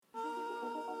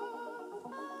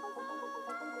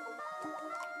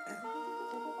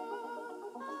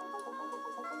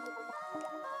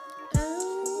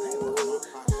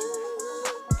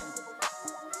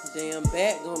damn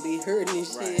back gonna be hurting and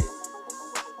shit. Right.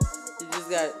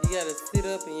 You gotta sit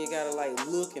up and you gotta like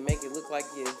look and make it look like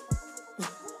you're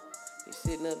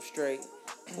sitting up straight.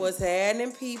 What's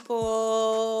happening,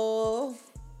 people?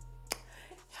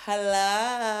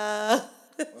 Hello.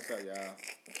 What's up,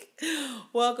 y'all?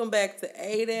 Welcome back to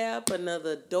ADAP,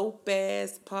 another dope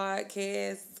ass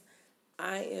podcast.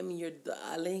 I am your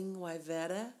darling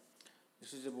Wyvetta.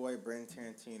 This is your boy Brent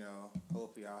Tarantino.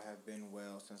 Hope y'all have been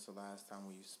well since the last time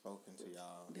we've spoken to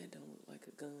y'all. That don't look like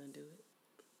a gun, do it?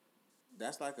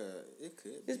 That's like it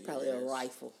could It's be. probably a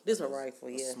rifle. This a rifle,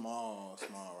 yeah. A small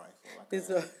rifle. Like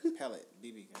It's a pellet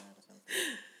BB gun or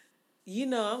something. You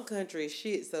know, I'm country as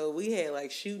shit, so we had like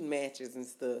shooting matches and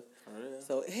stuff. Oh, really?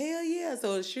 So, hell yeah.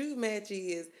 So, a shooting match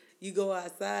is you go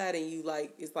outside and you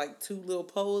like, it's like two little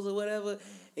poles or whatever,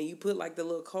 and you put like the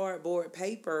little cardboard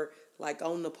paper like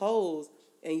on the poles,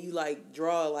 and you like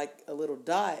draw like a little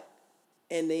dot,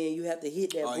 and then you have to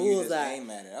hit that bullseye. You just aim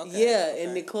at it. Okay. Yeah, okay.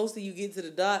 and the closer you get to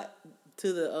the dot,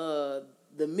 to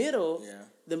the middle,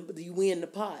 you win the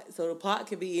pot. So the pot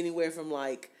can be anywhere from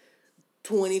like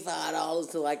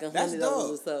 $25 to like $100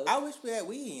 or so. I wish we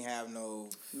didn't have no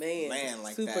land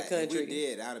like super that. country. If we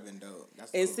did, that'd have been dope.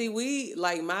 That's and dope. see, we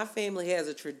like my family has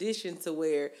a tradition to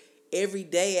where every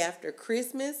day after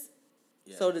Christmas,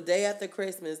 so the day after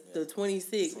Christmas, the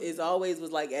 26th, is always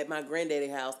was like at my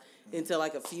granddaddy's house until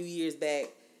like a few years back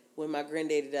when my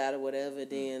granddaddy died or whatever.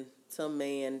 Then some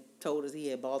man told us he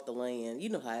had bought the land. You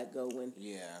know how it go when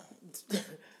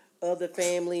other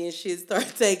family and shit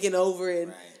start taking over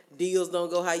and deals don't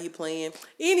go how you plan.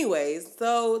 Anyways,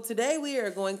 so today we are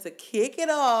going to kick it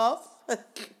off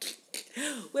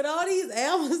with all these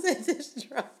albums that just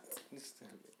dropped.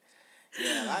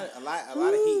 Yeah, a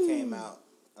lot of heat came out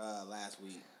last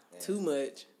week. Too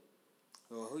much.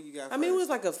 Well, who you got first? I mean, it was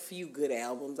like a few good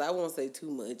albums. I won't say too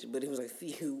much, but it was a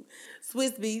few.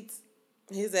 Swiss Beats.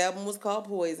 His album was called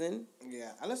Poison.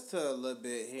 Yeah, I listened to a little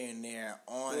bit here and there,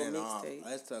 on and off. Mixtape.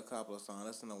 I listened to a couple of songs. I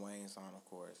listened to Wayne's song, of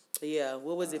course. Yeah,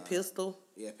 what was it, Pistol?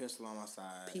 Yeah, Pistol on My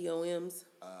Side. POMs.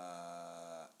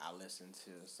 I listened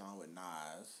to a song with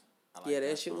Nas. Yeah,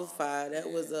 that shit was fire.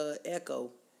 That was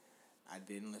Echo. I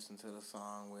didn't listen to the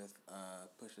song with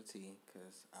Pusha T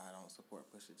because I don't support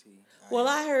Pusha T.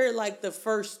 I heard like the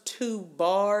first two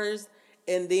bars,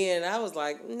 and then I was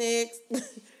like, next.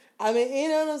 I mean, you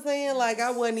know what I'm saying? Like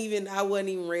I wasn't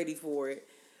even ready for it.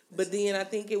 But then I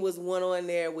think it was one on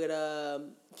there with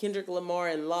Kendrick Lamar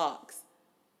and Locks.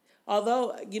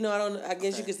 Although, I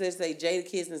guess you could say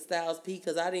Jadakiss and Styles P,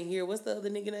 because I didn't hear, what's the other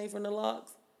nigga name from the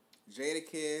Locks?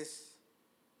 Jadakiss,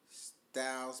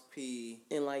 Styles P.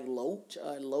 And like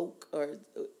Loke or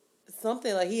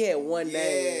something, like he had one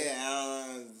name. Yeah,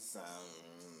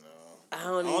 I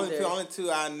don't know. Only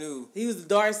two I knew. He was a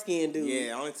dark-skinned dude.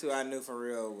 Yeah, only two I knew for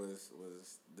real was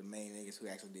the main niggas who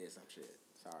actually did some shit.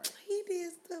 Sorry. He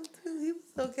did stuff too. He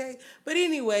was okay. But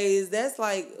anyways, that's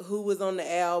like who was on the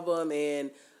album,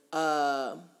 and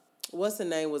what's the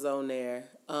name was on there?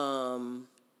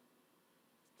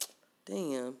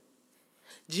 Damn.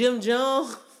 Jim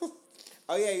Jones.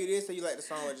 Oh yeah, you did say you like the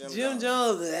song with Jim Jones. Jim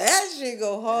Jones, that shit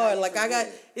go hard. Like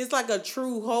it's like a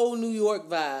true whole New York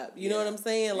vibe. You know what I'm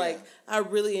saying? Yeah. Like I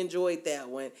really enjoyed that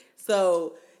one.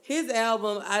 So his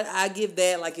album, I give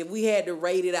that, like if we had to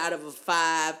rate it out of a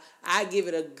 5, I give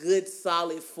it a good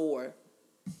solid 4.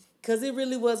 Cause it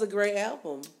really was a great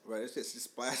album. Right, it's just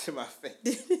splashing my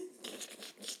face.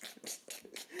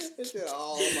 This shit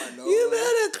all on my nose. You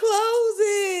better close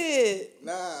it.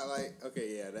 Nah, like,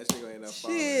 okay, yeah, that shit gonna end up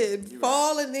falling. Shit,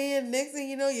 falling in. Next thing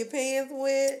you know, your pants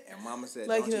wet. And mama said,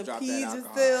 like don't you drop that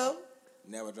alcohol. Yourself.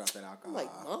 Never drop that alcohol. I'm like,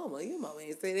 mama, your mama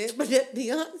ain't say that, but that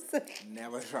Beyonce.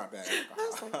 Never drop that alcohol. I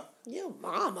was like, your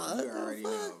mama. You already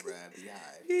know, bruh. Be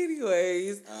high.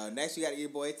 Anyways. Next, you got your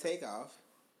boy Takeoff.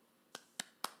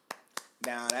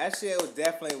 Now, that shit was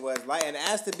like, and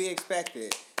as to be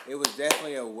expected, it was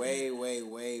definitely a way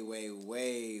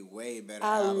better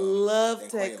album. I love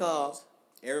Takeoff.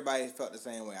 Everybody felt the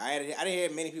same way. I didn't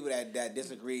hear many people that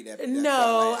disagreed.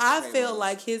 No, I felt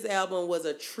like his album was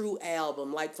a true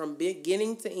album. Like from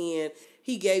beginning to end,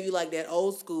 he gave you like that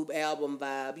old school album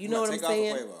vibe. You know what I'm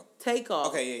saying? Takeoff.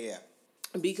 Okay, yeah.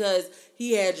 Because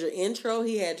he had your intro,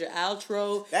 he had your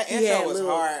outro. That intro was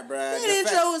hard, bruh. That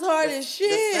intro was hard as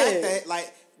shit.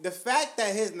 The fact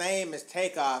that his name is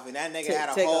Takeoff and that nigga had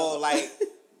a whole like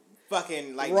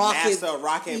fucking like NASA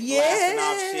rocket blasting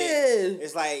off shit.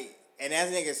 It's like, and that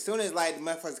nigga, as soon as like the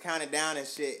motherfuckers counted down and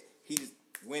shit, he just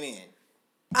went in.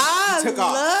 I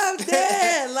love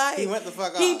that. Like he went the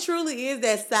fuck off. He truly is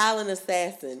that silent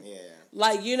assassin. Yeah.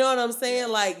 Like, you know what I'm saying?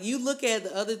 Yeah. Like you look at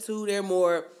the other two, they're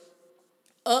more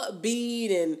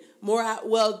upbeat and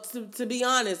To be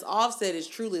honest, Offset is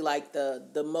truly like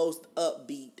the most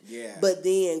upbeat. Yeah. But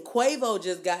then Quavo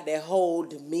just got that whole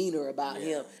demeanor about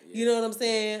him. Yeah. You know what I'm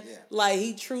saying? Yeah. Like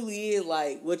he truly is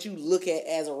like what you look at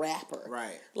as a rapper.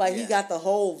 Right. Like he got the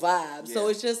whole vibe. Yeah. So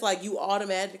it's just like you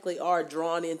automatically are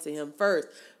drawn into him first.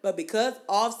 But because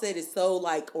Offset is so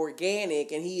like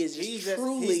organic and he is he's the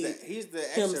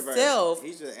extrovert. himself.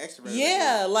 He's the extrovert.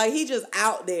 Yeah, like he just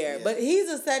out there. Yeah. But he's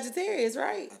a Sagittarius,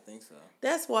 right? I think so.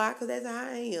 That's why, because that's how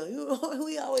I am.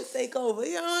 We always take over.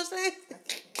 You know what I'm saying?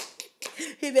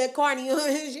 Hit that Carney on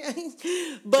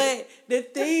his But the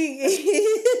thing is...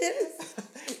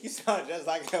 You sound just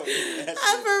like him.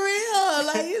 I'm for real.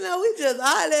 Like, we just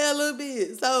out there a little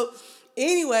bit. So,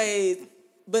 anyways,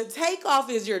 but Takeoff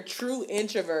is your true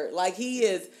introvert. Like,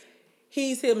 he's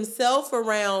himself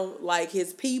around, like,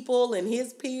 his people and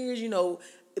his peers,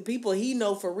 people he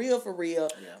know for real. Yeah.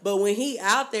 But when he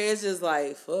out there, it's just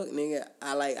like, fuck, nigga.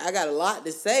 I got a lot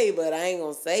to say, but I ain't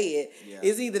gonna say it. Yeah.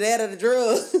 It's either that or the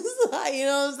drugs. Like, you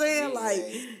know what I'm saying?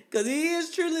 Yeah. Because he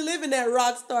is truly living that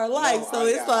rock star life.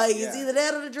 It's either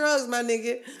that or the drugs, my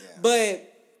nigga. Yeah.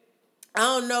 But I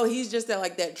don't know. He's just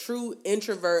that true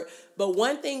introvert. But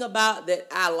one thing that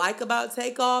I like about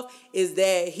Takeoff is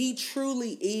that he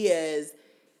truly is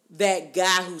that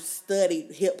guy who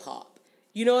studied hip hop.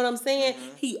 You know what I'm saying?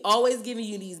 Mm-hmm. He always giving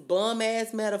you these bum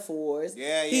ass metaphors.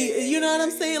 You know what I'm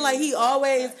saying? Like he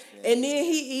always, and then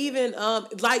he even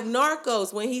like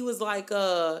Narcos when he was like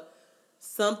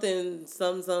something,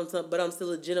 but I'm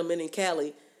still a gentleman in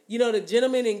Cali. The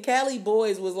Gentleman in Cali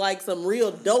boys was like some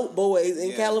real dope boys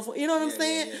in California. You know what I'm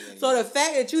saying? Yeah. So the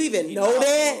fact that you even know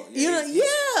that,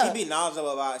 he be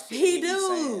knowledgeable about shit. He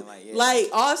do. Like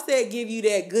Offset give you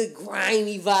that good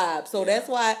grimy vibe. So that's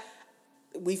why.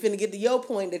 We finna get to your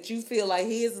point that you feel like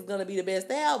his is gonna be the best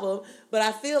album, but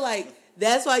I feel like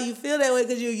that's why you feel that way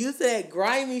because you're used to that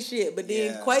grimy shit. But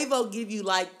then Quavo give you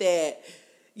like that,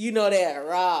 that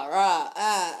rah.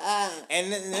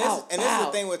 And this is the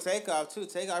thing with Takeoff too.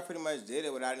 Takeoff pretty much did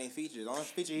it without any features. The only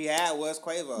feature he had was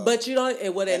Quavo. But you don't.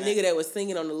 And that nigga that was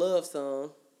singing on the love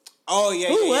song. Oh yeah,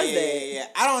 who was that? Yeah.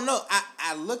 I don't know.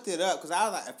 I looked it up because I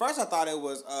was like, at first I thought it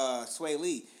was Sway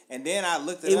Lee. And then I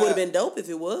looked it up. It would have been dope if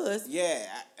it was. Yeah,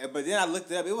 but then I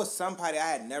looked it up. It was somebody I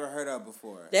had never heard of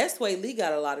before. That Sway Lee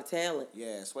got a lot of talent.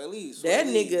 Yeah, Sway Lee.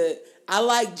 Nigga, I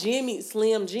like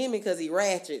Slim Jimmy, because he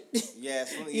ratchet. Yeah,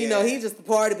 he's just a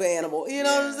party animal. You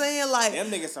know what I'm saying? Like them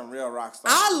niggas some real rock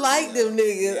stars. I like them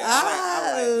niggas. Yeah,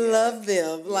 I love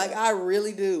them. Yeah. Like I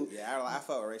really do. Yeah, I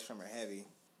felt Ray Shremmer heavy.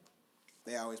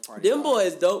 They always party. Them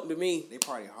boys dope to me. They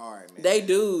party hard, man. They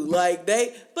do. But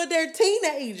they're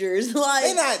teenagers. Like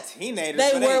they're not teenagers.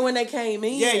 They were when they came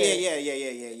in.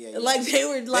 Yeah. Like they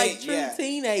were true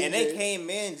teenagers. And they came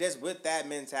in just with that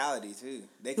mentality too.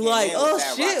 They came like, in with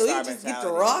that shit, we just mentality. get to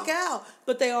rock out.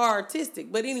 But they are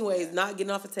artistic. But anyways, not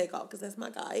getting off a Takeoff because that's my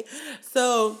guy.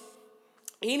 So,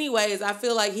 anyways, I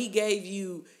feel like he gave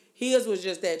you. His was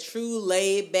just that true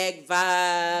laid back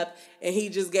vibe, and he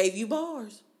just gave you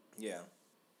bars. Yeah.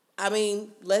 I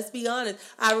mean, let's be honest.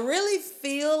 I really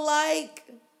feel like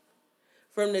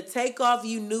from the Takeoff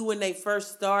you knew when they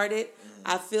first started,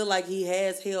 I feel like he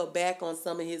has held back on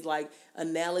some of his like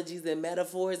analogies and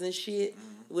metaphors and shit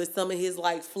with some of his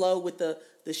like flow with the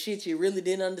shit you really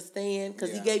didn't understand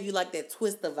because he gave you like that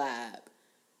Twister vibe.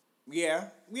 Yeah,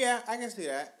 I can see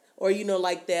that. Or,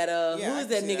 like that, who is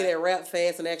that nigga that rap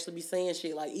fast and actually be saying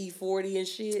shit like E40 and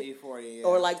shit? E40, yeah.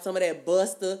 Or like some of that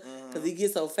Buster, because he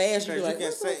gets so fast, you be like, what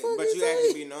the fuck but you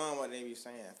actually be knowing what they be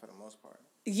saying for the most part.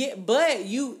 Yeah, but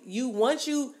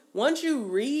once you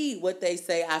read what they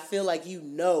say, I feel like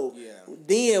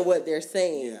then what they're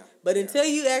saying. Yeah. But until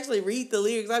you actually read the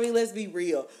lyrics, I mean, let's be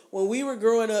real. When we were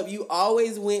growing up, you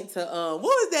always went to, what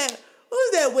was that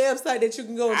website that you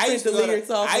can go and print the lyrics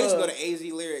off of? I used to go to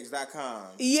azlyrics.com.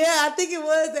 Yeah, I think it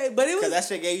was that, but it was... Because that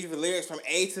shit gave you the lyrics from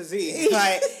A to Z.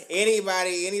 Like,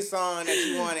 any song that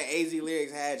you wanted, AZ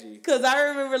Lyrics had you. Because I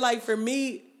remember, like, for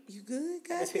me... You good?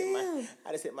 Goddamn.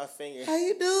 I just hit my finger. How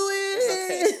you doing? It's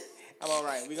okay. I'm all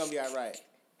right. We're going to be all right.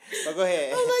 But go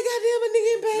ahead. Oh, my goddamn, a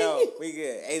nigga in pain. No, we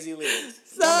good. AZ Lyrics.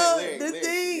 So, the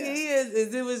thing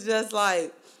is it was just,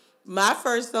 like... My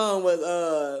first song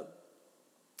was...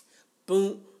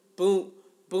 Boom, boom,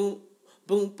 boom,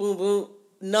 boom, boom, boom.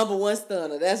 Number one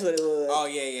stunner. That's what it was. Oh,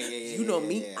 yeah. You know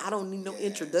me. I don't need no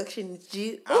introduction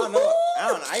shit. I don't know I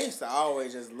don't know. I used to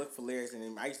always just look for lyrics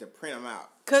and I used to print them out.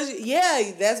 Cause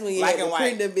that's when you had to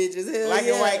print them bitches. Hell black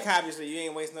and white copies, so you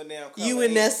ain't wasting no damn color. You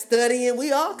in there studying.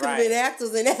 We all could have been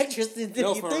actors and actresses if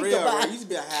you think about it. You used to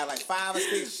be have like 5 or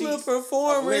 6 sheets of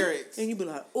lyrics. And you be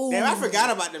like, ooh. Damn, I forgot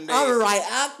about them days. I'm right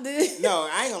out there. No,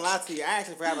 I ain't gonna lie to you. I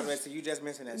actually forgot about them until you just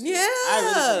mentioned that shit. Yeah. I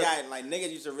really forgot. Like,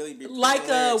 niggas used to really be like,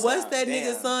 what's that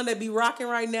nigga's son that be rocking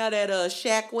right now? That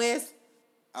Shaq West?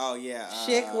 Oh, yeah.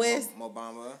 Shaq West?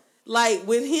 Mobamba. Like,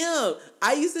 with him,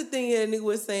 I used to think that nigga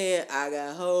was saying, I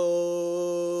got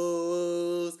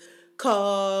hoes,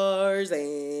 cars,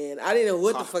 and I didn't know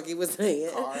what the fuck he was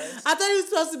saying. Cars? I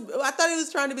thought he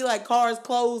was trying to be like cars,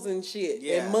 clothes, and shit,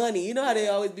 and money. You know how they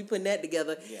always be putting that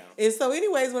together. Yeah. And so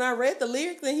anyways, when I read the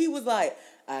lyrics, and he was like,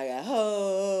 I got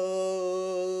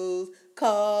hoes,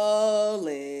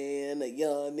 calling a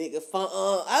young nigga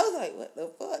phone. I was like, what the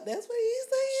fuck? That's what he's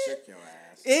saying? Shake your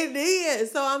ass. It did.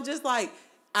 So I'm just like,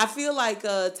 I feel like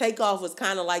Takeoff was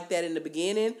kind of like that in the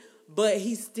beginning, but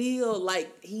he still,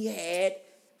 like, he had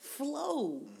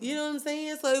flow. Mm-hmm. You know what I'm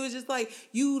saying? So it was just like,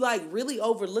 you, like, really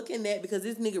overlooking that because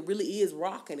this nigga really is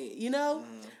rocking it, you know?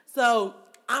 Mm-hmm. So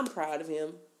I'm proud of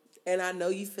him. And I know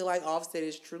you feel like Offset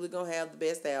is truly going to have the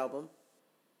best album.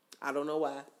 I don't know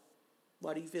why.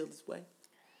 Why do you feel this way?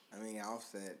 I mean,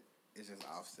 Offset is just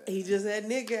Offset. He just that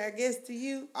nigga, I guess, to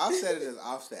you. Offset is just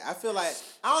Offset. I feel like,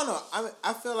 I don't know.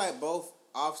 I feel like both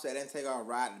Offset and Takeoff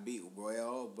ride the beat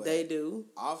well, but they do.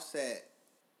 Offset,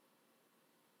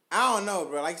 I don't know,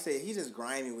 bro. Like I said, he just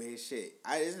grimy with his shit.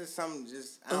 It's just something,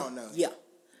 I don't know. Yeah,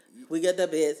 we got the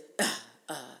best.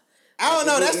 I don't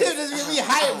know. That shit just give me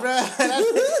hype, bro.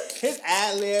 His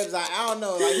ad libs, like, I don't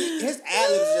know. Like his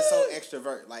ad libs is just so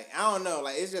extrovert. Like, I don't know.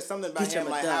 Like, it's just something about him,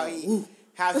 like how he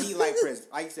like presents.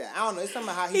 Like you said, I don't know. It's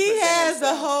something about how he has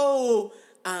himself. A whole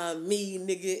me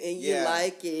nigga and you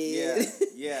like it.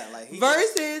 Yeah. Like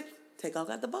versus Takeoff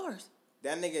got the bars.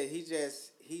 That nigga, he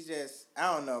just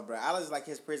I don't know, bro. I just like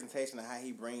his presentation of how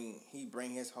he bring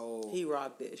his whole he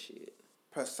rocked that shit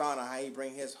persona. How he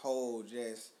bring his whole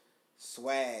just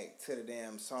swag to the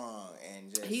damn song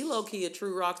and just he low key a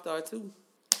true rock star too.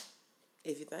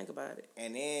 If you think about it.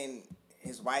 And then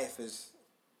his wife is.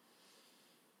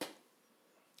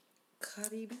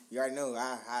 Cardi. You already know.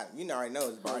 You already know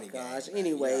it's Barty. Oh gosh.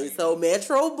 Anyway, so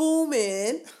Metro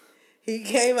Boomin, he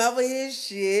came out with his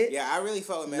shit. Yeah, I really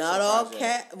fuck with Metro. Not all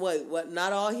What?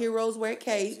 Not all heroes wear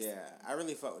capes. Yeah, I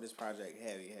really fuck with this project.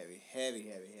 Heavy.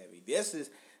 This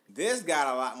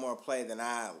got a lot more play than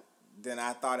I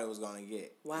thought it was gonna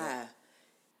get. Why?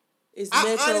 It's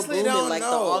Metro Boomin, like the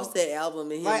Offset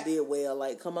album, and him did well.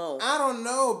 Like, come on. I don't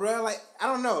know, bro. Like, I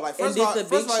don't know. Like, first and of all, did the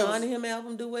Big Sean and him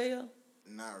album do well?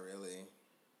 Not really.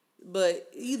 But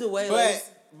either way,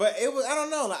 but it was. I don't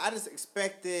know. Like, I just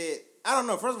expected. I don't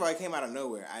know. First of all, it came out of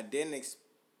nowhere. I didn't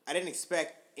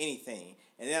expect anything,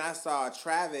 and then I saw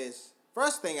Travis.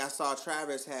 First thing I saw,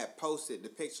 Travis had posted the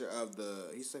picture of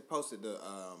He posted the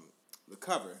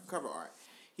cover art.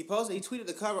 He tweeted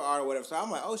the cover art or whatever. So I'm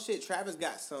like, oh shit, Travis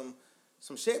got some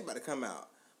shit about to come out.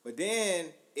 But then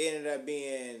it ended up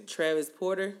being Travis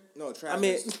Porter. No, Travis. I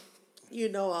mean, you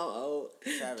know I'm old.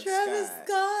 Travis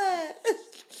Scott.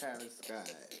 Travis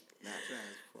Scott, not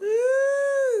Travis Porter.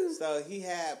 So he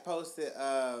had posted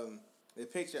the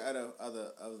picture of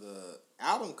the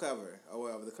album cover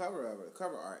or of the cover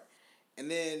art, and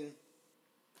then.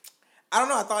 I don't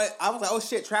know. I was like, oh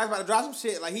shit, Travis about to drop some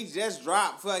shit. Like, he just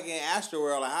dropped fucking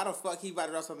Astroworld. Like, how the fuck he about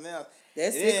to drop something else?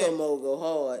 That sicko mode go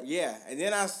hard. Yeah, and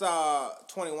then I saw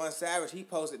 21 Savage. He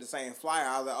posted the same flyer.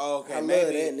 I was like, oh, okay, maybe. I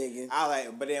love that nigga. I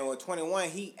like, but then with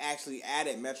 21, he actually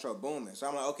added Metro Boomin. So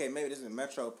I'm like, okay, maybe this is a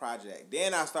Metro project.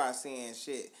 Then I started seeing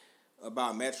shit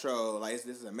about Metro, like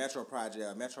this is a Metro project,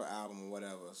 a Metro album or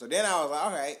whatever. So then I was like,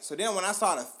 all right. So then when I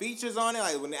saw the features on it,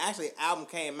 like when the actually album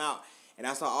came out, and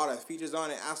I saw all the features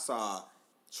on it, I saw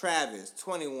Travis,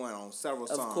 21 on several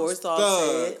songs. Of course,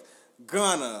 Thug,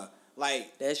 Gunna,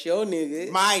 like... That's your nigga.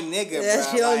 My nigga,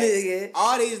 That's bro. your like, nigga.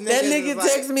 All these niggas that nigga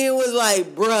texted me and was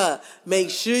like, bruh,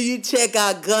 make sure you check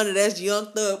out Gunna. That's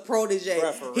Young Thug protege.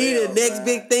 Bruh, he real, the next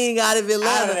big thing out of Atlanta.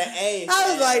 Out of the A,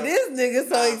 I was like, this nigga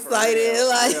so excited.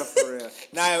 For real.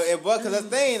 Now, it was... Because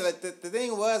the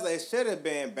thing was, like, it should have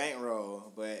been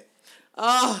Bankroll, but...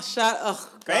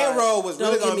 Bankroll was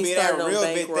really going to be that real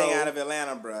big thing out of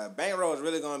Atlanta, bro. Bankroll was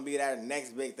really going to be that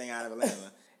next big thing out of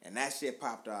Atlanta. And that shit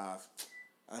popped off.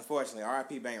 Unfortunately,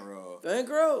 R.I.P. Bankroll.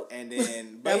 And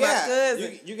then, but yeah,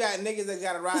 you got niggas that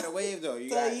got to ride the wave, though. You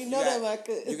got my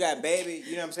cousin. You got Baby,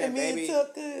 you know what I'm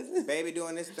saying? Baby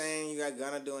doing this thing. You got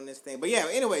Gunna doing this thing. But yeah,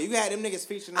 anyway, you got them niggas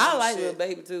featuring on I like shit. Lil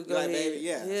Baby, too. Go ahead. Baby?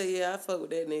 Yeah. Yeah, I fuck with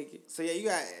that nigga. So yeah, you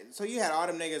had all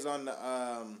them niggas on the,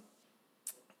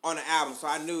 on the album, so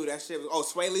I knew that shit was. Oh,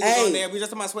 Sway Lee was on there. We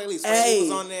just talking about Sway Lee. Sway Lee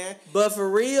was on there. But for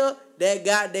real, that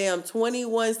goddamn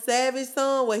 21 Savage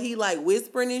song where he like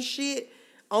whispering and shit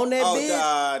on that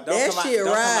bitch, that shit right. Don't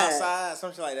come outside,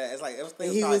 some shit like that. It's like it was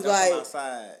things he was like, don't come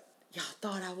outside. Y'all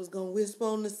thought I was gonna whisper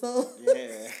on the song.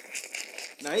 Yeah.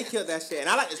 No, he killed that shit, and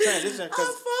I like the transition because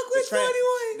I fuck with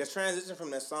 21. The transition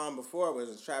from that song before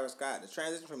was Travis Scott. The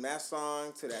transition from that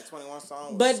song to that 21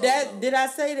 song. Was did I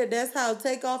say that that's how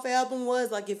Takeoff album was?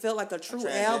 Like it felt like a true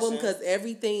album because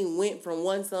everything went from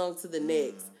one song to the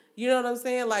next. You know what I'm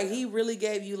saying? Like he really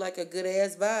gave you like a good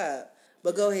ass vibe.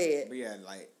 But go ahead. But yeah,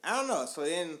 like I don't know. So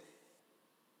then,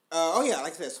 like I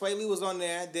said, Sway Lee was on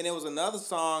there. Then it was another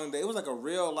song that it was like a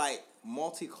real like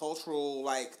multicultural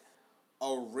like.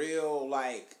 A real,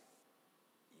 like,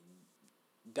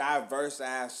 diverse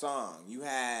ass song. You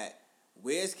had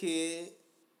Wizkid,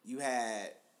 you had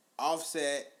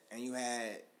Offset, and you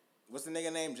had, what's the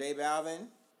nigga name? J Balvin?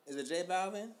 Is it J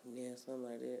Balvin? Yeah, something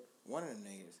like that. One of them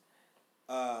niggas.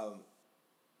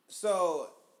 So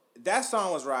that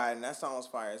song was riding. That song was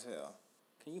fire as hell.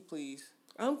 Can you please?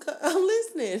 I'm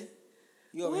listening.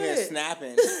 You over here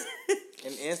snapping.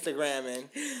 And Instagramming.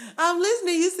 I'm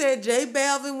listening. You said J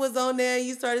Balvin was on there and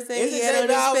you started saying he had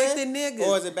unexpected niggas.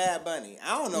 Or is it Bad Bunny?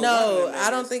 I don't know. No, I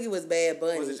don't think it was Bad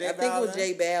Bunny. Was it J Balvin? I think it was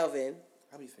J Balvin.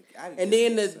 And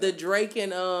then the Drake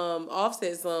and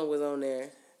Offset song was on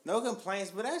there. No complaints,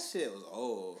 but that shit was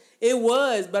old. It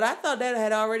was, but I thought that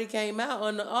had already came out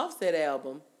on the Offset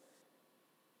album.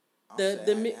 Offset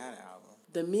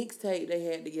the mixtape they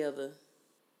had together.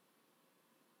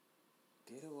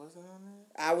 It wasn't on there?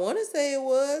 I want to say it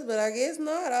was, but I guess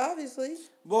not, obviously.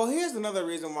 Well, here's another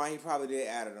reason why he probably did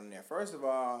add it on there. First of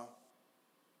all,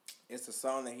 it's a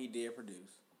song that he did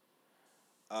produce.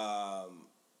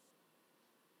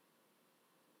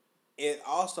 It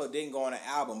also didn't go on an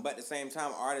album, but at the same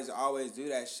time, artists always do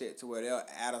that shit to where they'll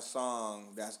add a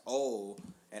song that's old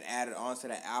and add it onto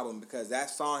the album because that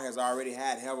song has already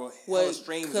had hella streams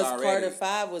already. Because Carter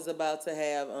 5 was about to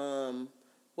have,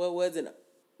 what was it?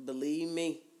 Believe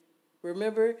Me.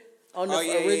 Remember? On the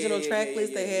original track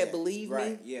list, they had Believe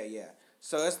Me. Yeah.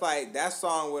 So it's like that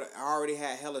song would already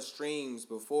had hella streams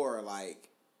before it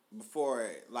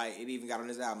even got on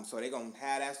this album. So they gonna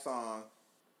have that song,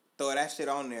 throw that shit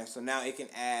on there. So now it can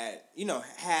add,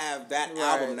 have that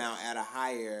album now at a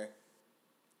higher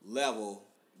level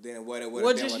than what it would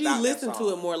have been without that song. Well, just you listen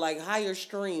to it more, like higher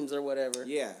streams or whatever.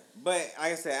 Yeah. But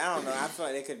like I said, I don't know. I feel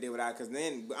like they could have did without because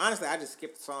then, honestly, I just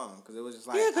skipped the song because it was just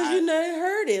like because you never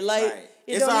heard it. Like it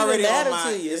it's don't already even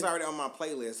matter to you. It's already on my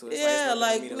playlist. So it's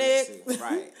like next.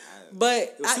 Right.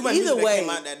 But either way, came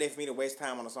out that day for me to waste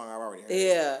time on a song I've already heard.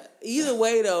 Yeah. Either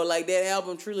way though, like that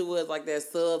album truly was like that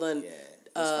southern.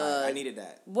 Yeah. I needed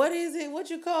that. What is it? What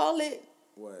you call it?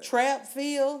 What? Trap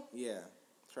feel. Yeah.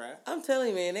 Trap. I'm telling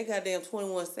you, man, they goddamn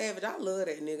 21 Savage. I love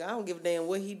that nigga. I don't give a damn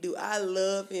what he do. I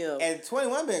love him. And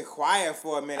 21 been quiet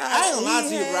for a minute. I ain't gonna lie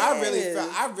to you, bro.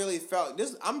 I really felt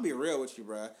this. I'm gonna be real with you,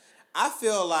 bro. I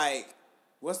feel like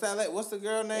what's the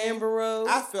girl name? Amber Rose.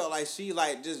 I felt like she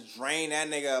like just drained that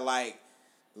nigga like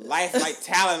life like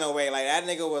talent away. Like that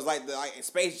nigga was like the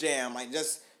Space Jam. Like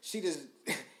she just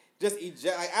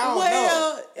eject. Like I don't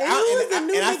know. And who's the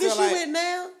new nigga she with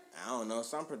now? I don't know.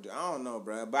 I don't know,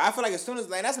 bro. But I feel like as soon as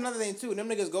that's another thing too. Them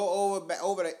niggas go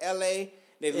over to L.A.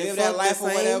 They live that life or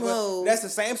whatever. Hoes. That's the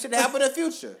same shit that happened in the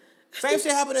future. Same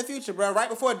shit happened in the future, bro. Right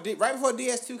before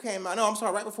DS2 came out. No, I'm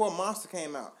sorry. Right before Monster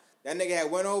came out. That nigga had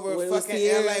went over fucking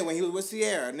L.A. when he was with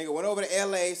Sierra. Nigga went over to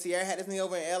L.A. Sierra had this nigga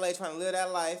over in L.A. trying to live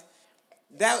that life.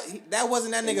 That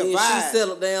wasn't that nigga vibe. She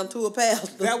settled down to a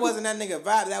pastor. That wasn't that nigga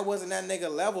vibe. That wasn't that nigga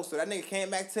level. So that nigga came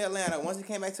back to Atlanta. Once he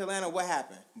came back to Atlanta, what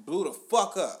happened? Blew the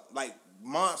fuck up. Like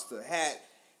Monster had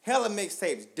hella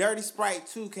mixtapes. Dirty Sprite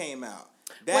 2 came out.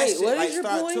 What is your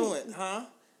point? Huh?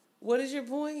 What is your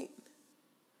point?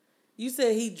 You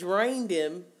said he drained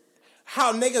him.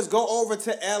 How niggas go over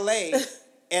to L.A.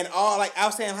 and all like I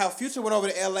was saying how Future went over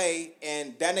to L.A.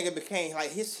 and that nigga became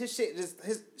like his shit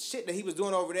that he was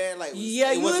doing over there like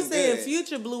you were saying good.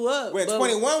 Future blew up when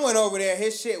 21 went over there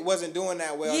his shit wasn't doing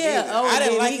that well either. I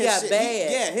didn't like his shit.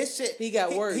 Bad. His shit he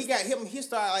got worse. He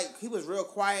started like he was real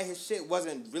quiet. His shit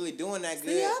wasn't really doing that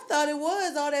good. See, I thought it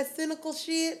was all that cynical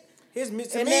shit.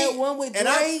 That one with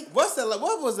Drake.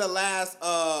 What was the last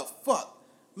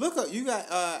look up you got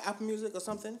Apple Music or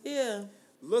something? Yeah.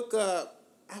 Look up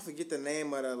I forget the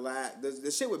name of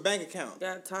the shit with bank account.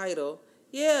 Got title.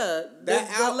 Yeah.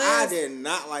 I did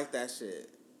not like that shit.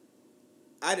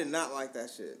 I did not like that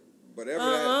shit.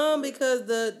 Whatever because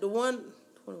the one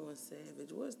 21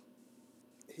 Savage was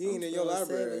he ain't in your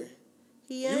library. Savage.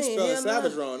 He ain't. You spelled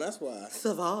savage wrong, that's why.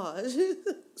 Savage.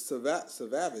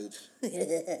 Savage.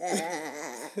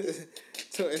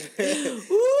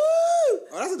 Oh,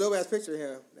 that's a dope ass picture of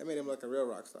him. That made him look like a real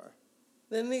rock star.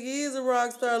 That nigga is a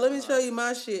rock star. Let me show you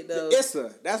my shit though.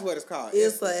 Issa, that's what it's called.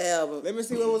 Issa album. Let me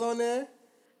see what was on there.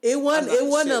 It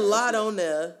wasn't a lot on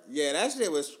there. Yeah, that shit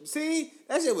was. See,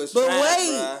 that shit was. But trash,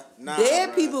 wait, bruh.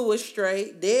 Dead People was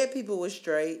straight.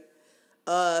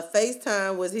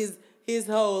 FaceTime was his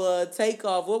whole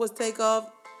Takeoff. What was Takeoff?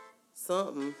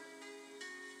 Something.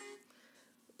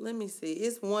 Let me see.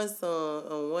 It's one song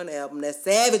on one album. That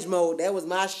Savage Mode. That was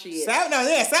my shit. Savage.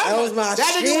 That was my shit.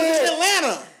 That nigga was in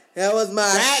Atlanta. That was my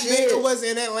shit. That nigga was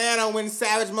in Atlanta when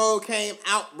Savage Mode came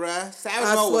out, bruh.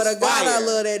 Savage Mode was fire. I swear to God, I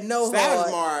love that No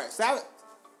Hard. Savage.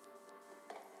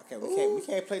 Okay, we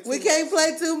can't play too much. We can't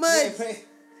play too much.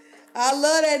 I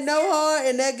love that No Hard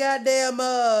and that goddamn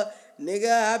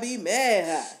nigga, I be mad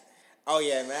high. Oh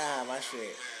yeah, mad high, my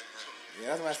shit. Yeah,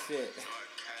 that's my shit.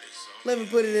 Let me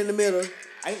put it in the middle.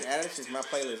 I need to add that shit to my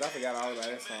playlist. I forgot all about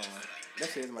that song. That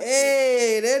shit is my shit.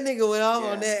 Hey, that nigga went off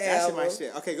on that album. That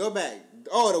shit my shit. Okay, go back.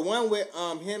 Oh, the one with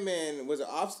him and was it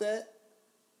Offset?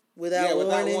 Without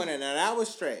Warning. Now that was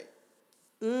straight.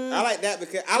 I like that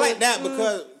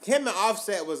because him and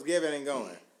Offset was giving and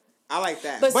going. I like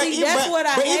that. But see, that's what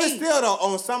I hate. But even still though,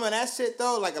 on some of that shit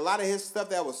though, like a lot of his stuff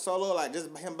that was solo, like just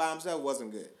him by himself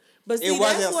wasn't good. But see,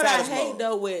 that's what I hate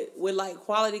though with like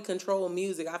quality control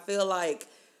music. I feel like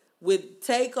with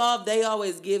Takeoff, they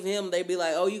always give him, they be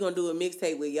like, oh, you gonna do a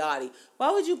mixtape with Yachty. Why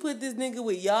would you put this nigga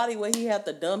with Yachty where he have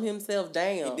to dumb himself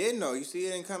down? He didn't know. You see,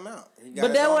 it didn't come out.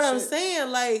 But that's what I'm saying.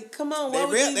 Like, come on, why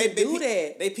would you even do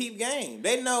that? They peep game.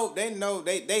 They know,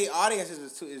 they audience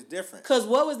is different. Cause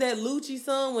what was that Lucci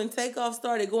song when Takeoff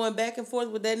started going back and forth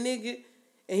with that nigga?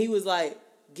 And he was like,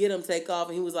 get him Takeoff.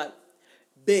 And he was like,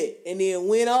 bet. And then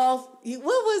went off. What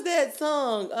was that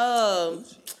song?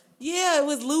 Yeah, it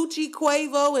was Lucci,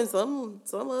 Quavo, and some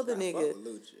other nigga.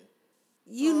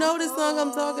 You know the song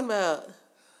I'm talking about.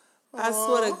 I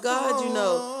swear to God, you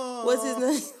know. What's his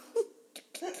name?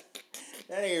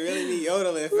 That nigga really be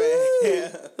yodeling,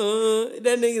 fam.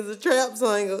 That nigga's a trap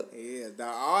singer. Yeah,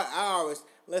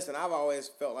 I've always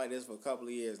felt like this for a couple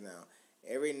of years now.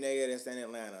 Every nigga that's in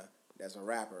Atlanta that's a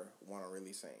rapper want to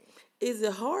really sing. Is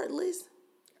it Heartless?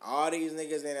 All these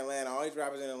niggas in Atlanta, all these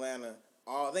rappers in Atlanta,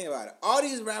 think about it. All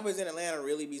these rappers in Atlanta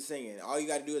really be singing. All you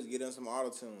got to do is get them some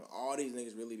auto-tune. All these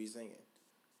niggas really be singing.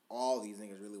 All these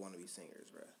niggas really want to be singers,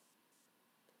 bro.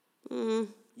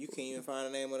 You can't even find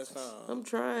the name of the song. I'm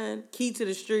trying. Key to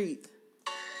the Street.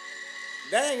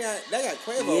 That got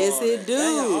Quavo on it. Yes, it do.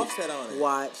 That got Offset on it.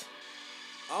 Watch.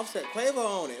 Offset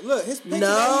Quavo on it. Look, his picture.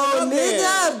 No,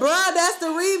 nigga, bro, that's the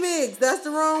remix. That's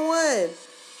the wrong one.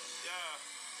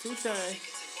 2 Chainz.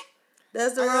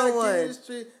 That's the wrong one.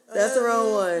 That's the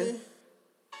wrong one.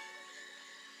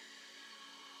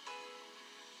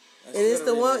 And it's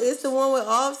the one. It's the one with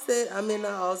Offset. I mean,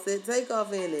 not Offset.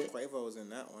 Takeoff in it. Quavo was in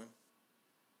that one.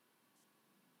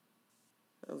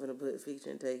 I'm gonna put Feature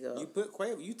and Takeoff. You put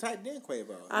Quavo. You typed in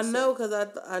Quavo. I know, cause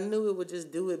I knew it would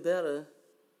just do it better.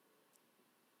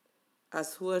 I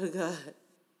swear to God.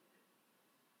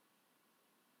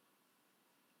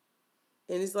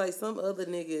 And it's like some other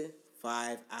nigga.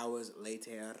 5 hours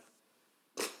later.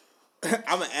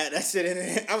 I'm gonna add that shit in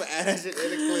there. I'm gonna add that shit in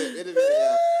the clip. In the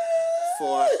video.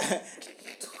 For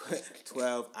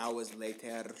 12 hours later.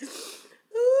 Ooh,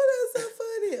 that's so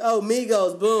funny. Oh,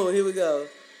 Migos. Boom. Here we go.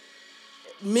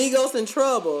 Migos in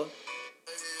Trouble.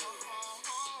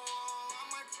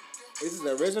 This is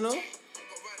the original?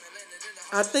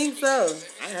 I think so.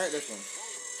 I ain't heard this one.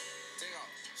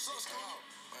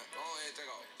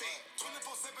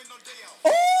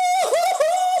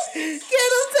 Get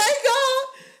him, take off.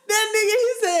 That nigga,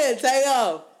 he said, take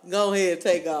off. Go ahead,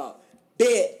 take off.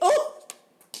 Bet. Oh.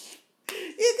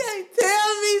 You can't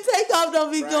tell me Takeoff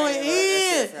don't be going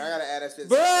in. I gotta add that shit.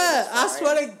 Bruh, I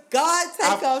swear to God,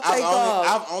 Takeoff.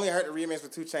 I've only heard the remix for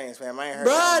 2 Chainz, fam. I ain't heard.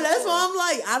 Bruh, that's why I'm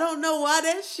like, I don't know why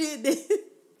that shit did.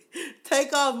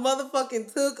 Takeoff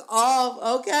motherfucking took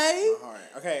off, okay? All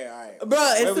right.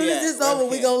 Bruh, as soon as it's over,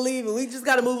 we gonna leave it. We just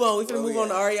gotta move on. We finna move on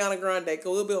to Ariana Grande, because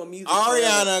we'll be on music.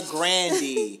 Ariana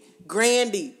Grande.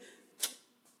 Grande.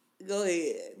 Go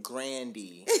ahead.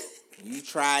 Grande. You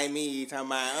try me, talking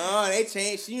about, they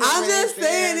changed. I'm just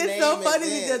saying, it's so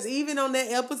funny because even on that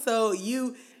episode,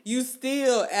 you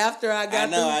still, after I got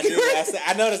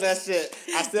I noticed that shit.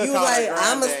 I still you call like, it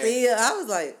I was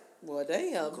like, well,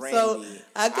 damn. Grandy. So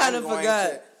I kind of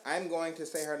forgot. I'm going to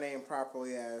say her name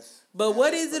properly as. But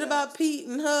what is it about Pete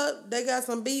and her? They got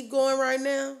some beef going right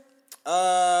now? He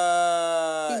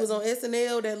was on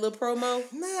SNL, that little promo.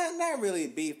 Not really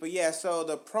beef, but yeah. So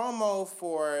the promo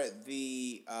for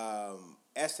the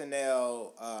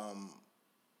SNL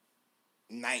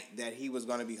night that he was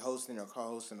going to be hosting or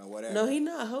co-hosting or whatever. No, he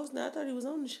not hosting. I thought he was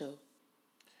on the show.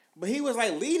 But he was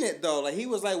like leading it though. Like he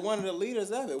was like one of the leaders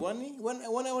of it, wasn't he? Wasn't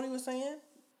that what he was saying?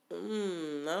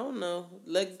 I don't know.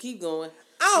 Keep going.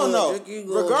 I don't know.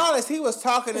 Regardless, he was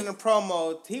talking in the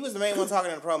promo. He was the main one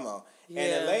talking in the promo. Yeah.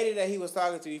 And the lady that he was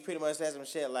talking to, he pretty much said some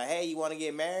shit like, "Hey, you want to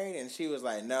get married?" And she was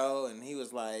like, "No." And he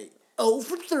was like, 0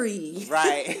 for 3.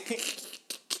 Right.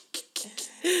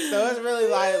 So it's really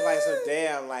like so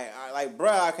damn like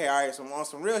bro. Okay, all right. So on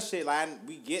some real shit, like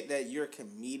we get that you're a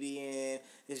comedian.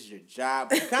 This is your job.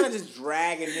 But you kind of just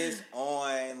dragging this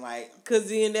on, like. Cause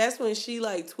then that's when she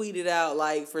like tweeted out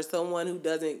like for someone who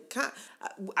doesn't.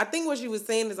 I think what she was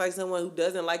saying is like someone who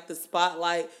doesn't like the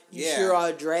spotlight. You sure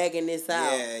are dragging this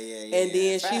out. Yeah. And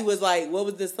then she was like, "What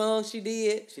was the song she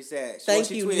did?" She said,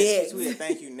 "Thank you next." She tweeted,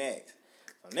 "Thank you next."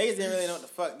 So niggas didn't really know what the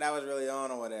fuck that was really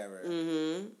on or whatever.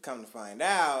 Mm-hmm. Come to find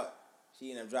out,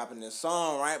 she ended up dropping this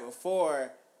song right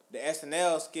before the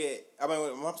SNL skit.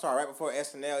 Right before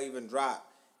SNL even dropped.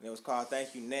 And it was called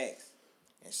 "Thank You Next,"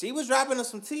 and she was dropping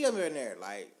some tea up in there.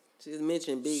 Like she was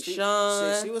mentioning Big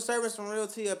Sean. She was serving some real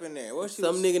tea up in there.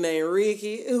 Some nigga named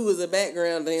Ricky who was a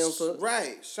background dancer.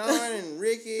 Right, Sean and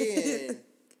Ricky and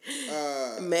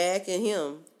Mac and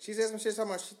him. She said some shit talking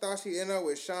about she thought she'd end up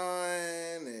with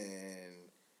Sean and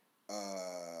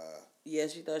yeah,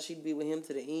 she thought she'd be with him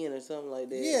to the end or something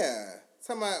like that. Yeah,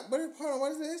 talking about hold on,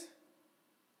 what is this?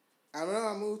 I don't know.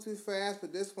 I moved too fast,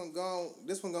 but this one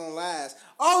gonna last.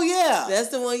 Oh yeah, that's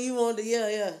the one you wanted.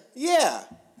 Yeah.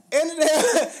 In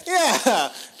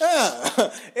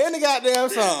the goddamn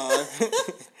song,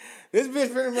 this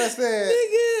bitch pretty much said,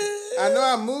 "I know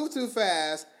I moved too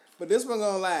fast, but this one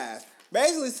gonna last."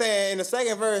 Basically saying in the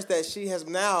second verse that she has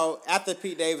now, after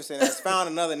Pete Davidson, has found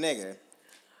another nigga.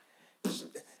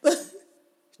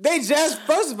 They just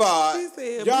first of all,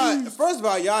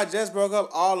 y'all just broke up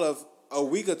all of a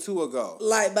week or two ago.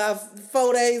 Like about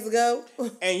 4 days ago.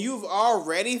 And you've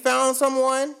already found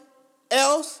someone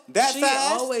else that she fast?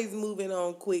 She always moving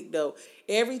on quick, though.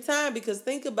 Every time, because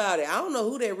think about it. I don't know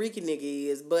who that Ricky nigga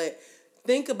is, but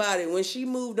think about it. When she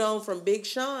moved on from Big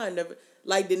Sean, the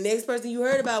next person you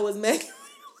heard about was Mac.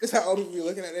 That's how old people be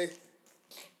looking at it.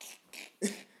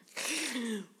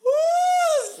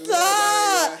 Woo!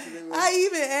 Stop! I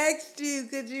even asked you,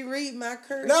 could you read my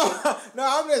curse? No, I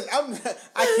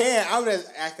can't. I'm just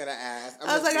acting an ass.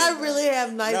 I was like, I really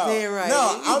have nice handwriting.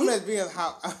 No, I'm just being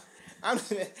I'm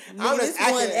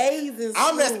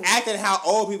just acting how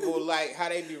old people like how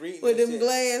they be reading with them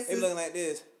glasses. They be looking like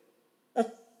this.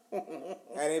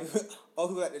 And old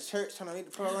people at the church trying to read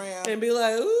the program and be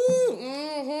like,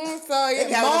 ooh, sorry,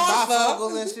 they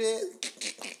Martha and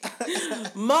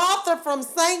shit. Martha from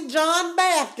St. John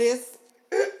Baptist,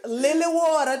 Lily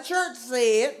Water Church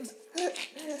said.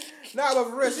 No, but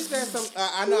for real, she said some.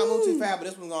 I know I moved too fast, but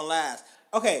this one's gonna last.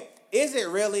 Okay. Is it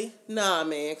really? Nah,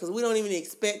 man, because we don't even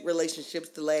expect relationships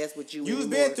to last with you. You've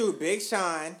been through Big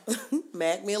Sean,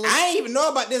 Mac Miller. I didn't even know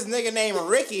about this nigga named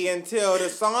Ricky until the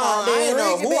song. I didn't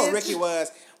know who Ricky was.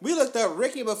 We looked up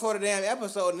Ricky before the damn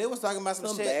episode, and it was talking about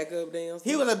some shit. Backup dancer.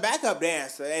 He was a backup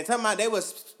dancer, and talking about they was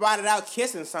spotted out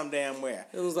kissing some damn where.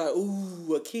 It was like,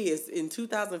 ooh, a kiss in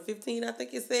 2015. I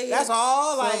think it said. That's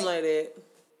all. Something like that.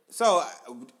 So,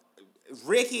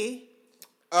 Ricky.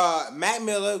 Mac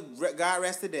Miller, God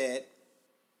rest the dead.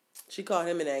 She called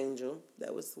him an angel.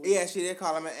 That was sweet. Yeah, she did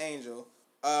call him an angel.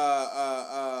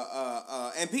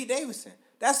 And Pete Davidson.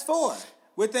 That's 4.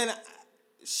 Within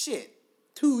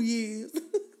 2 years.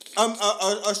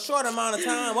 A short amount of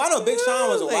time. Well, I know Big Sean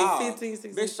was a while. 15,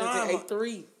 16, Big Sean 17,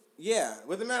 3. Yeah,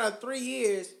 with a matter of 3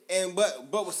 years, and but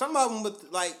with some of them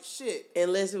with like shit.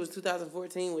 Unless it was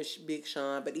 2014 with Big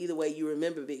Sean, but either way, you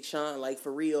remember Big Sean like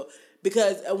for real.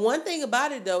 Because one thing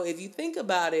about it though, if you think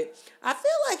about it, I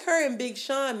feel like her and Big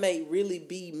Sean may really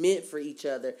be meant for each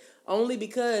other. Only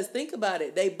because think about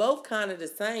it, they both kind of the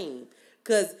same.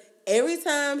 Cause every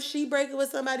time she break up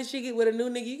with somebody, she get with a new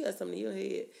nigga. You got something in your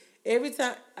head. Every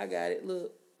time I got it.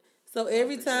 Look, so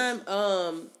every time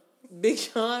Big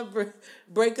Sean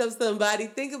break up somebody,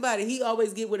 think about it. He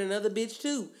always get with another bitch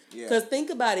too. Yeah. Cause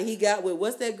think about it. He got with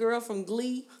what's that girl from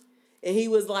Glee, and he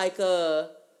was like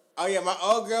Oh yeah, my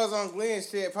old girls on Glee and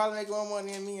shit probably make more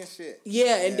money than me and shit.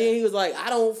 Yeah, and then he was like, "I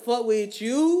don't fuck with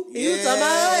you." He was talking about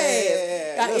her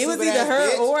ass. It was either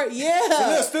her bitch. Or You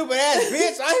little stupid ass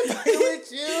bitch. I ain't fucking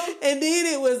with you. And then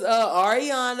it was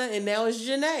Ariana, and now it's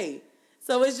Janae.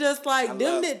 So it's just like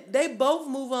they both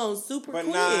move on super quick.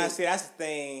 But nah, see, that's the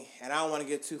thing, and I don't want to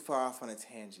get too far off on a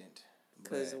tangent.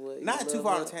 Not too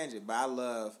far on a tangent, but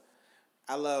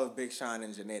I love Big Sean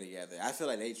and Janae together. I feel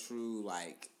like they true.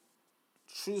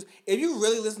 If you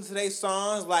really listen to their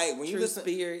songs, like when you listen,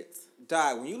 spirits.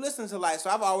 When you listen to so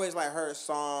I've always heard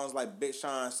songs like Big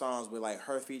Sean songs with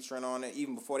her featuring on it,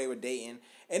 even before they were dating,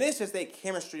 and it's just their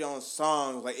chemistry on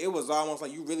songs. Like it was almost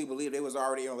like you really believed they was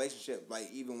already in a relationship,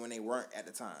 even when they weren't at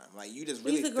the time. Like you just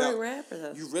really He's a great rapper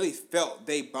though. You really felt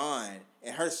they bond,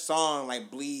 and her song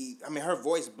her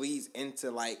voice bleeds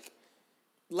into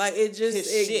it just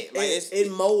his shit.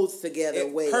 It molds together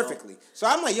perfectly. So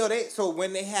I'm like, so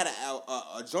when they had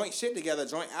a joint shit together, a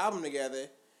joint album together,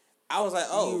 I was like,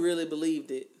 oh, you really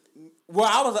believed it. Well,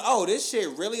 I was like, oh, this shit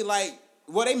really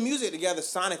they music together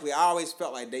sonically. I always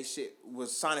felt like they shit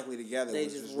was sonically together.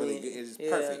 It was just really good. It was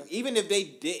perfect. Even if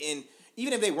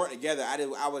they weren't together,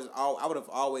 I would have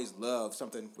always loved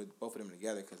something with both of them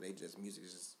together because music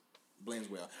just blends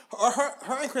well.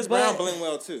 Her and Chris Brown blend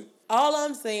well too. All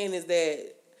I'm saying is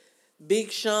that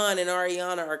Big Sean and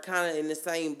Ariana are kind of in the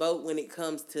same boat when it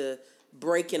comes to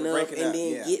breaking up and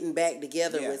then getting back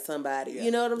together with somebody. Yeah.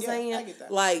 You know what I'm saying? I get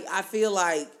that. I feel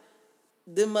like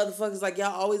them motherfuckers, y'all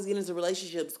always get into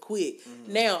relationships quick.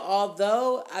 Mm-hmm. Now,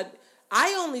 although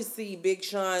I only see Big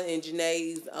Sean and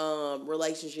Janae's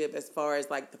relationship as far as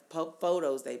the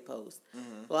photos they post.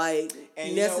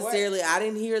 Mm-hmm. Necessarily, I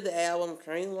didn't hear the album.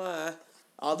 Can't lie.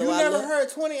 Although you never heard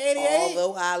 2088?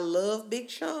 Although I love Big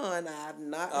Sean, I have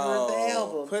not heard the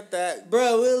album. Put that...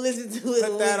 Bro, we'll listen to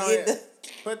it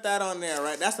Put that on there,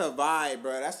 right? That's a vibe,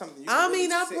 bro. That's something you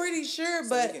can I'm pretty sure,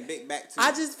 but you can dig back to.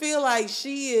 I just feel like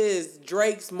she is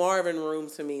Drake's Marvin Room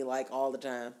to me, all the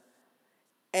time.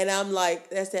 And I'm like,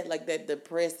 that's that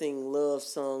depressing love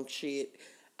song shit.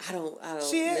 I don't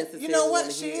necessarily you know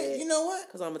what?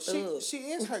 Because I'm a thug. She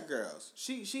is hurt girls.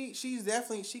 She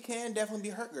can definitely be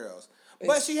hurt girls.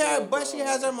 But she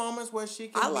has her moments where she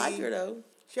can. I like her though.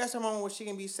 She has her moment where she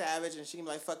can be savage and she can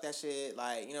be like, fuck that shit. You know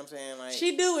what I'm saying?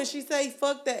 She do, and she say,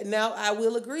 fuck that. Now, I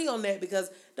will agree on that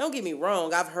because, don't get me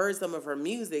wrong, I've heard some of her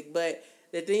music, but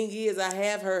the thing is, I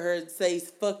have heard her say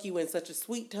fuck you in such a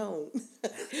sweet tone.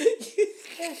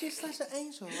 Yeah, she's such an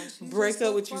angel. Break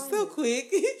up with you so quick.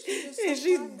 And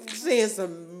she's saying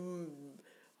some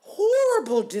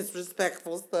horrible,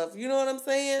 disrespectful stuff. You know what I'm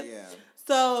saying? Yeah.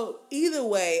 So, either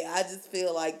way, I just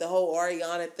feel like the whole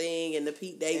Ariana thing and the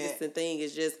Pete Davidson thing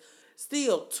is just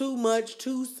still too much,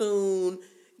 too soon.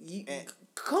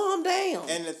 Calm down.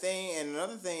 And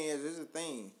another thing is, this is the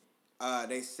thing.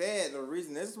 They said the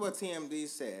reason, this is what TMZ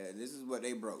said, this is what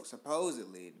they broke.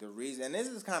 Supposedly, the reason, and this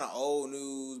is kind of old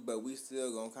news, but we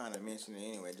still gonna kind of mention it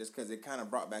anyway, just because it kind of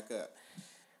brought back up.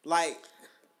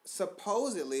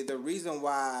 Supposedly, the reason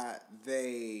why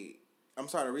the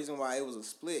reason why it was a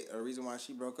split, or the reason why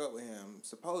she broke up with him,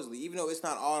 supposedly, even though it's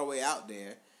not all the way out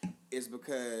there, is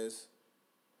because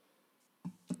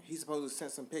he's supposed to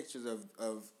send some pictures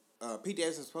of Pete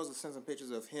Davidson supposed to send some pictures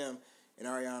of him and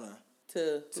Ariana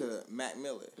to Mac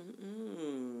Miller.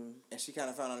 Mm-hmm. And she kind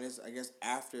of found out this, I guess,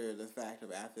 after the fact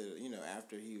of after he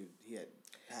had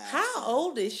passed. How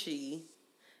old is she?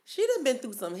 She done been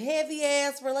through some heavy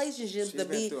ass relationships. She's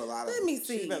been through a lot of. Let me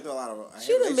see. She's been through a lot of.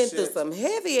 She done been through some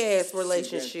heavy ass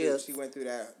relationships. She went through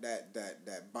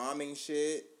that bombing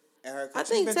shit. I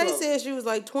think Tay said she was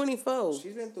 24.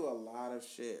 She's been through a lot of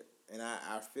shit, and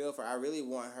I feel for. I really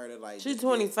want her to She's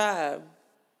 25.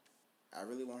 I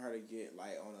really want her to get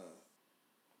on a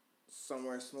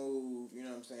somewhere smooth. You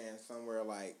know what I'm saying? Somewhere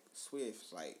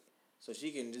swift, so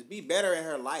she can just be better in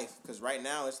her life. Because right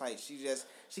now it's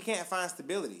she can't find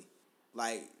stability.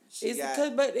 But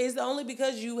it's only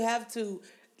because you have to.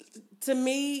 To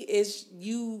me, it's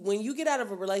when you get out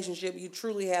of a relationship, you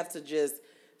truly have to just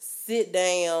sit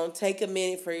down, take a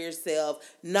minute for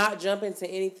yourself, not jump into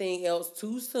anything else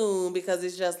too soon, because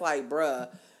it's just bruh,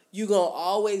 you gonna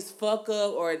always fuck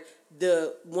up, or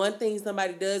the one thing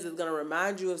somebody does is gonna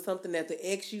remind you of something that the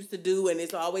ex used to do, and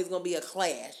it's always gonna be a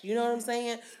clash. You know what I'm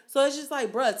saying? So it's just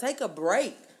bruh, take a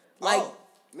break.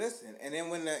 Listen, and then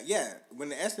when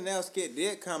the SNL skit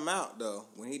did come out though,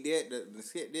 when he did the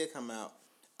skit did come out,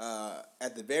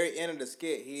 at the very end of the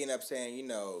skit, he ended up saying, we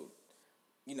know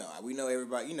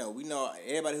everybody, we know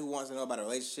everybody who wants to know about a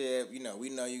relationship, we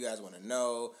know you guys want to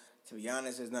know. To be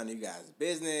honest, it's none of you guys'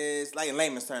 business. In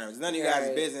layman's terms, it's none of you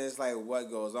guys' business, what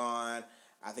goes on.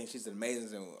 I think she's an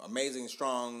amazing,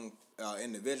 strong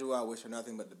individual. I wish her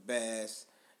nothing but the best.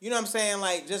 You know what I'm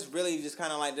saying? Just really just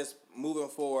kind of just moving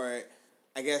forward,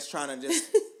 I guess trying to just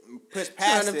push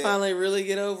past trying to finally really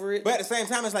get over it. But at the same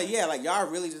time, it's like, yeah, like y'all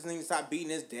really just need to stop beating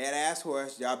this dead ass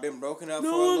horse. Y'all been broken up for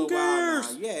a little while now.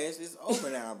 Yeah, it's over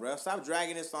now, bro. Stop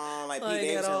dragging this on. Like Pete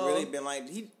Davidson really been like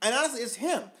and honestly, it's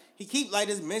him. He keep like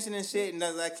just mentioning shit and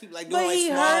does like keep like doing like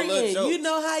small little jokes. You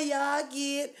know how y'all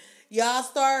get. Y'all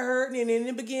start hurting, and in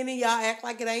the beginning, y'all act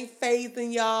like it ain't faith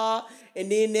in y'all.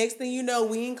 And then next thing you know,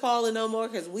 we ain't calling no more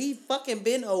because we fucking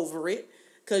been over it.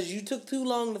 Because you took too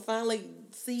long to finally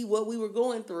see what we were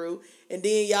going through. And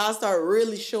then y'all start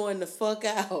really showing the fuck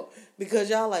out. Because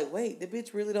y'all like, wait, the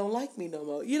bitch really don't like me no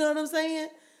more. You know what I'm saying?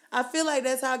 I feel like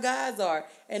that's how guys are.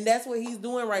 And that's what he's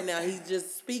doing right now. He's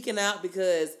just speaking out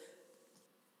because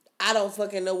I don't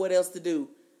fucking know what else to do.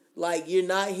 Like, you're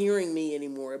not hearing me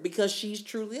anymore because she's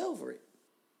truly over it.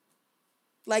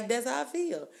 Like, that's how I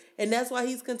feel. And that's why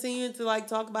he's continuing to, like,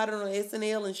 talk about it on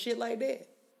SNL and shit like that.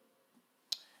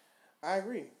 I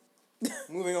agree.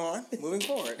 Moving on. Moving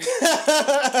forward.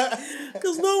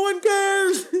 Because no one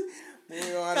cares.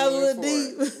 Moving on.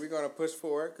 Moving forward. We're going to push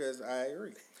forward because I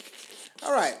agree.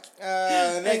 All right.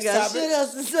 Next topic. Shit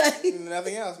else to say.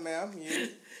 Nothing else, ma'am.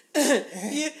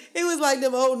 Yeah, it was like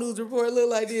them old news report look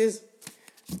like this.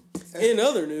 In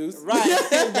other news. Right,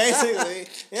 basically.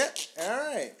 Yep, all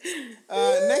right.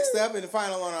 Next up, and the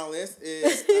final on our list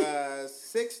is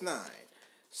 6ix9ine.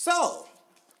 So,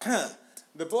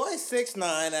 the boy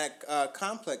 6ix9ine at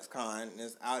Complex Con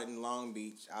is out in Long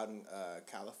Beach, out in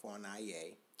California.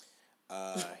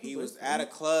 He was at a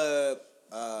club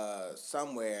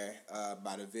somewhere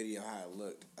by the video, how it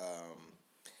looked.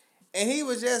 And he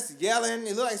was just yelling.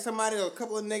 It looked like a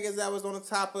couple of niggas that was on the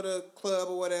top of the club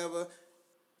or whatever.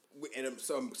 And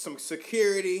some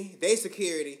security,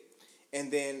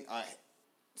 and then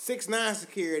 6ix9ine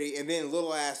security, and then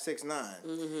little ass 6ix9ine.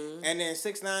 Mm-hmm. And then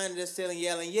 6ix9ine just still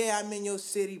yelling, yeah, I'm in your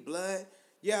city, blood.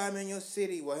 Yeah, I'm in your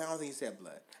city. Well, I don't think he said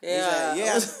blood.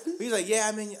 Yeah. He's like,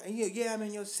 I'm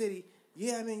in your city.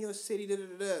 Yeah, I'm in your city. Da, da,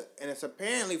 da, da. And it's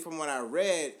apparently, from what I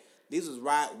read, these was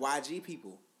YG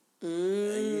people. And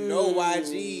you know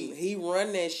YG. He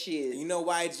run that shit. You know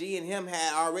YG and him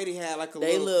already had like a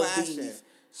little clashing.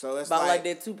 So it's about like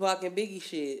that Tupac and Biggie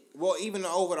shit. Well, even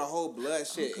over the whole blood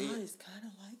shit. Oh God, it's kind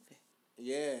of like that.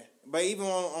 Yeah, but even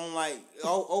on like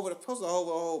over the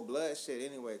whole blood shit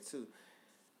anyway too,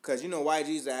 because you know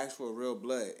YG's the actual real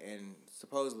blood, and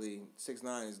supposedly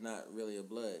 6ix9ine is not really a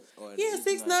blood. Yeah,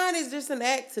 6ix9ine is just an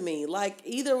act to me. Like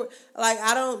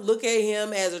I don't look at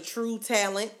him as a true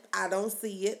talent. I don't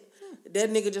see it. That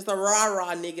nigga just a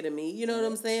rah-rah nigga to me. You know what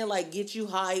I'm saying? Like, get you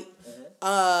hype.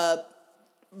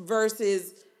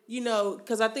 Versus, you know,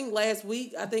 because I think last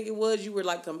week, you were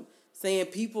like saying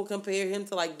people compare him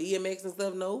to like DMX and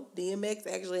stuff. No, DMX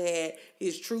actually had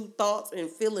his true thoughts and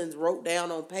feelings wrote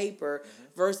down on paper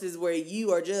versus where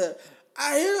you are just,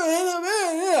 you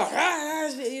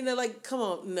know, like, come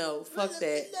on, no, fuck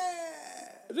that.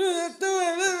 But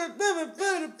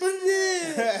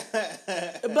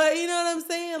you know what I'm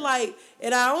saying? Like,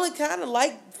 and I only kind of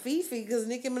like Fifi because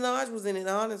Nicki Minaj was in it,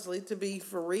 honestly, to be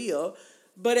for real.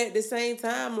 But at the same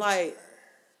time, like,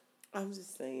 I'm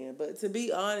just saying, but to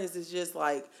be honest, it's just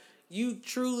like, you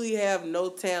truly have no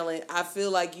talent. I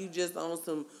feel like you just on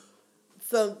some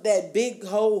that big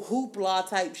whole hoopla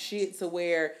type shit to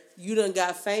where you done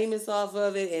got famous off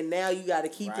of it and now you got to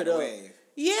keep it up. Wave.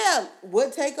 Yeah,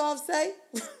 what Takeoff say?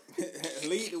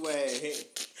 Lead the way.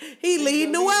 He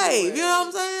leading the wave. You know what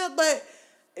I'm saying? But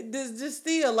just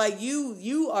still, like, he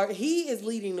is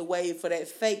leading the wave for that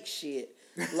fake shit.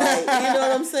 Like, you know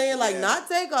what I'm saying? Like, not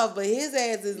Takeoff, but his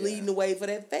ass is leading the way for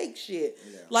that fake shit.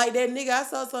 Yeah. Like that nigga, I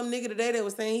saw some nigga today that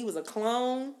was saying he was a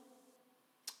clone.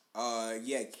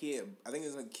 Kid. I think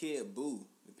it was a Kid Boo.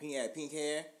 He had pink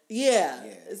hair. Yeah.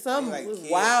 Some like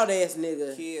wild ass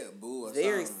nigga. Kid Boo or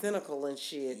very something. cynical and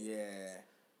shit. Yeah.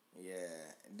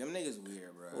 Them niggas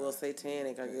weird, bro. Well,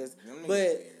 satanic, I guess. Them niggas but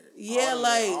weird. yeah,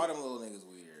 all them little niggas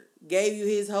weird. Gave you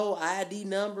his whole ID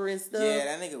number and stuff. Yeah,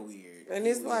 that nigga weird. And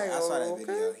it's like, I saw that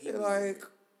video. He like,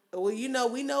 well, you know,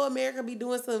 we know America be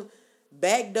doing some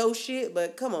backdoor shit,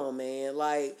 but come on, man.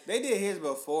 Like, they did his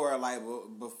before, like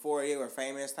before they were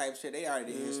famous type shit. They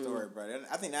already did his story, bro.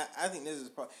 I think this is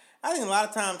part. I think a lot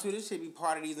of times too, this should be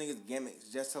part of these niggas' gimmicks,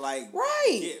 just to like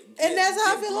and that's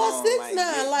how I feel on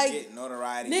 6ix9ine. Like, get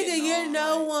notoriety, nigga, you're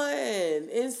no one,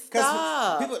 and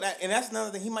stop. People, and that's another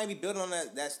thing. He might be building on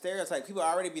that stereotype. People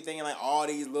already be thinking like all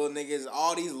these little niggas,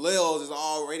 all these lils is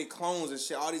already clones and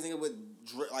shit. All these niggas with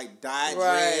like dyed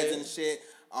dreads and shit.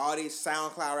 All these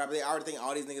SoundCloud rappers, they already think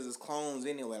all these niggas is clones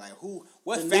anyway. Like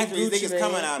what factory these niggas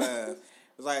coming out of?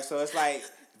 It's like, so it's like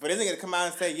For this nigga to come out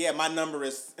and say, yeah, my number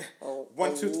is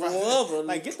 1, 2, 3.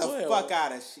 Like, get the fuck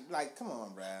out of shit. Like, come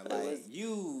on, bro. Like,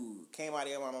 you came out of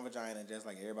your mama vagina just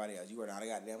like everybody else. You were not a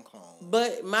goddamn clone.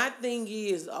 But my thing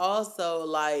is also,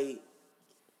 like,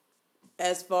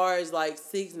 as far as, like,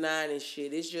 6ix9ine and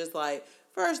shit, it's just like,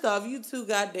 first off, you too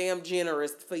goddamn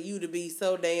generous for you to be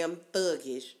so damn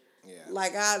thuggish. Yeah.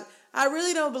 Like, I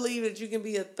really don't believe that you can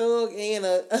be a thug and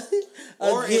a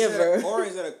giver. Or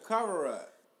is it a cover-up?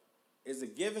 Is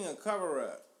it giving a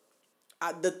cover-up?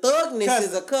 The thugness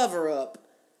is a cover-up.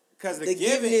 Because the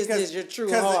giving is your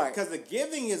true heart. Because the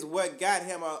giving is what got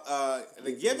him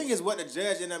the giving is what the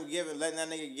judge ended up giving, letting that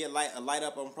nigga get a light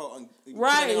up on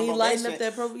right, he lightened up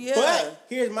that yeah. But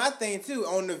here's my thing too.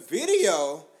 On the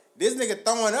video, this nigga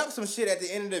throwing up some shit at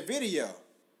the end of the video.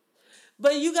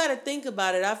 But you got to think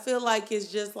about it. I feel like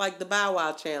it's just like the Bow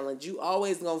Wow challenge. You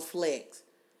always gonna flex.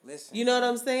 Listen. You know what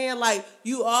I'm saying? Like,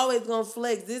 you always gonna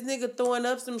flex. This nigga throwing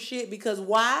up some shit because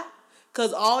why?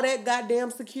 Because all that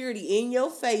goddamn security in your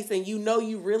face and you know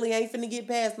you really ain't finna get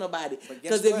past nobody.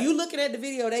 Because if you looking at the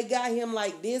video, they got him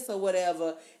like this or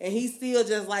whatever, and he's still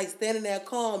just like standing there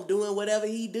calm doing whatever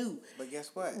he do. But guess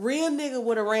what? Real nigga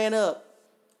would have ran up.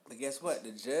 But guess what?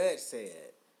 The judge said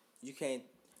you can't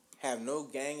have no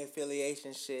gang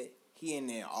affiliation shit. He in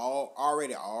there all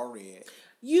red.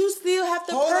 You still have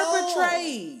to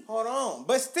perpetrate. Hold on.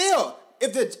 But still,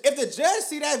 if the judge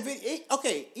see that video,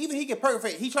 okay, even he can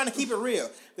perpetrate. He trying to keep it real.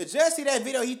 The judge see that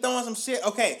video, he throwing some shit.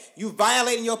 Okay, you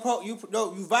violating your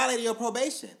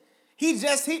probation.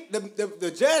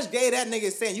 The judge gave that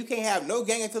nigga saying you can't have no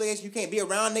gang affiliation. You can't be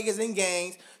around niggas in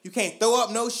gangs. You can't throw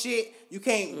up no shit. You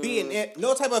can't be in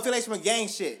no type of affiliation with gang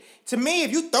shit. To me,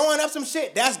 if you throwing up some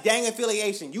shit, that's gang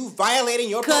affiliation. You violating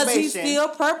your probation. Because he's still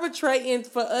perpetrating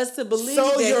for us to believe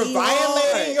so that you're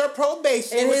violating your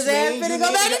probation. And his ass finna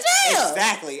go back to jail.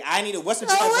 Exactly. What's the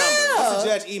judge number? What's the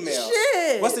judge email?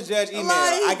 Shit. What's the judge email?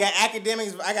 I got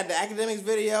academics. I got the academics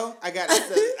video. I got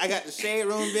the shade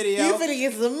room video. You finna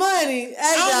get some money.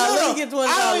 I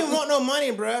don't even want no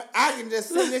money, bro. I can just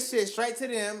send this shit straight to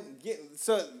them.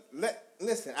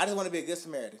 Listen, I just want to be a good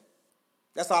Samaritan.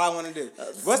 That's all I want to do.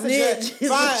 What's the judge? Fine.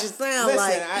 What you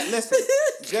sound listen,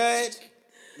 Judge,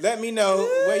 let me know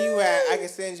where you at. I can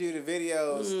send you the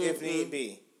videos if need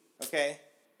be. Okay?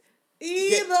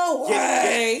 Either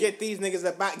way. Get these niggas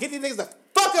the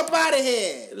fuck up out of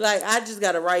here. Like, I just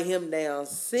got to write him down.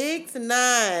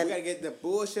 6ix9ine. We got to get the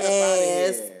bullshit up out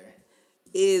of here.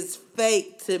 Is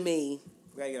fake to me.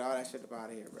 We got to get all that shit up out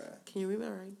of here, bro. Can you read my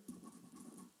writing?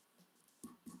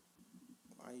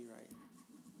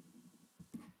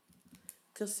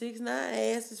 Because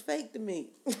 6ix9ine ass is fake to me.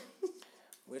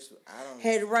 Which I don't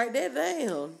had to write that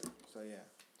down. So yeah.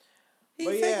 He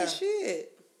fake as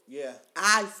shit. Yeah.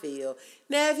 I feel.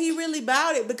 Now if he really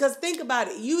about it, because think about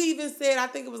it. You even said, I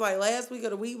think it was like last week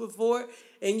or the week before,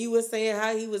 and you were saying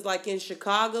how he was like in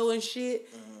Chicago and shit,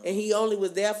 and he only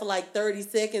was there for like 30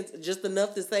 seconds, just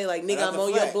enough to say like, nigga, I'm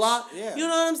on your block. Yeah. You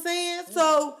know what I'm saying? Yeah.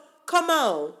 So come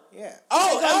on. Yeah.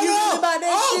 You about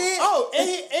that shit?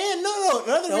 And no.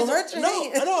 Don't hurt your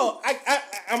hand. No.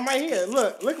 I'm right here.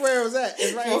 Look where it was at.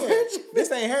 It's right here. This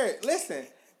ain't hurt. Listen.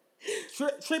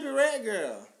 Trippie Redd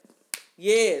Girl.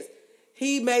 Yes.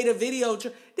 He made a video.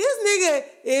 This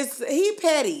nigga he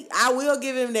petty. I will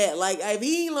give him that. Like, if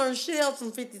he ain't learned shit else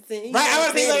from 50 Cent. Right, I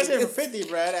want to think learned shit from 50,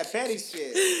 bro. That petty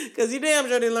shit. Because he damn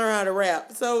sure didn't learn how to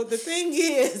rap. So the thing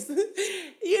is,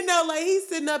 like he's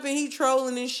sitting up and he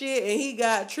trolling and shit, and he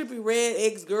got Trippie Redd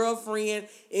ex-girlfriend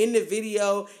in the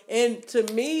video. And to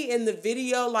me, in the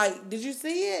video, like, did you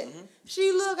see it? Mm-hmm.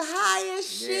 She looked high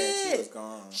as shit. Yeah, she was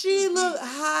gone. She looked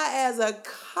high as a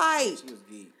kite. She was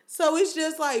geek. So it's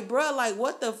just like, bruh, like,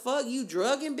 what the fuck? You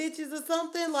drugging bitches or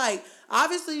something? Like,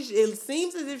 obviously, it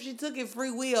seems as if she took it free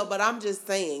will, but I'm just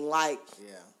saying, like,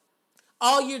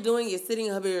 all you're doing is sitting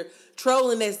up here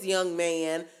trolling this young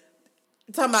man,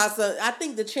 talking about some, I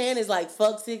think the chant is like,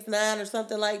 fuck 6ix9ine or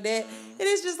something like that. Mm-hmm. And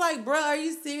it's just like, bruh, are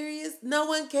you serious? No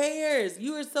one cares.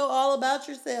 You are so all about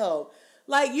yourself.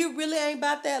 Like, you really ain't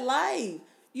about that life.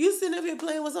 You sitting up here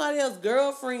playing with somebody else's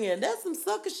girlfriend. That's some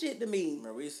sucker shit to me.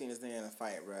 Bro, we seen this nigga in a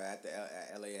fight, bro, at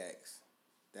LAX.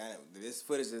 This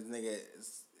footage, this nigga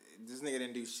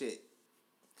didn't do shit.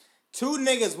 2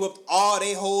 niggas whooped all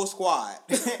they whole squad.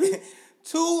 2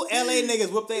 LA niggas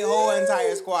whooped their whole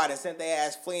entire squad and sent their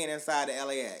ass fleeing inside the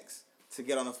LAX to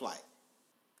get on a flight.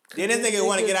 Then this nigga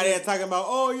want to get out there talking about,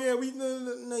 oh yeah,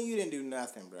 no, you didn't do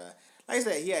nothing, bro. Like I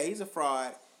said, yeah, he's a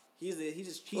fraud.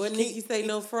 What Nicki say?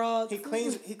 No fraud. He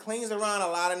cleans around a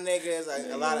lot of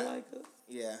niggas. A lot of like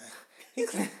yeah.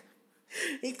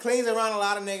 He cleans around a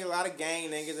lot of niggas, a lot of gang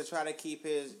niggas to try to keep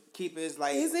his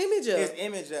like his image up. His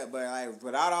image up, but like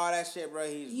without all that shit, bro,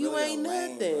 you really ain't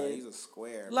lame, nothing. Bro. He's a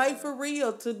square. Like bro. For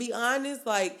real, to be honest,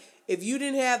 like if you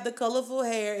didn't have the colorful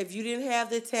hair, if you didn't have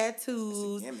the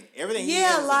tattoos, everything.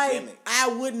 Yeah, like a gimmick. I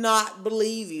would not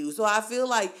believe you. So I feel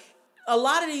like a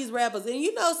lot of these rappers, and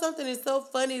you know something that's so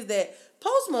funny is that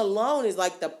Post Malone is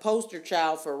like the poster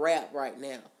child for rap right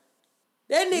now.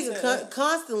 That nigga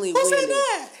constantly winning. Who said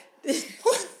that?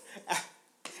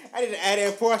 I need to add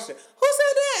in portion. Who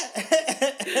said that?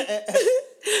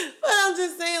 But I'm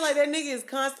just saying, like, that nigga is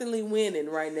constantly winning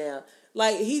right now.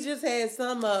 Like, he just had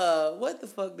some, what the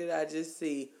fuck did I just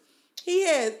see? He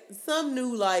had some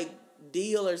new, like,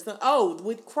 deal or something. Oh,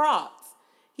 with Crocs.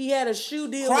 He had a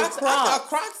shoe deal with Crocs. I thought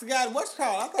Crocs got what's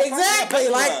called. Exactly.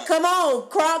 Like, come on.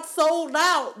 Crocs sold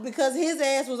out because his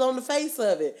ass was on the face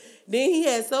of it. Then he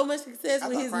had so much success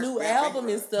with his new album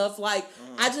and stuff. Like,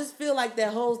 I just feel like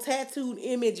that whole tattooed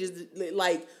image is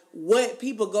like what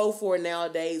people go for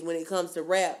nowadays when it comes to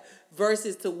rap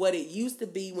versus to what it used to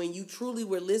be when you truly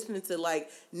were listening to like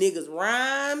niggas'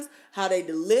 rhymes, how they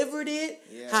delivered it,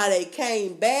 how they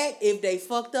came back, if they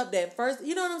fucked up that first,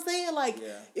 you know what I'm saying? Like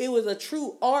it was a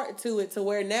true art to it to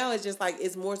where now it's just like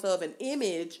it's more so of an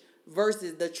image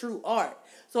versus the true art.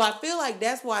 So I feel like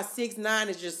that's why 6ix9ine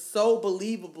is just so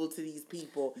believable to these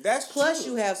people. Plus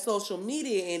you have social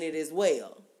media in it as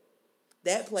well.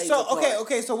 That plays a part.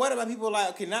 Okay. So what about people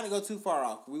like not to go too far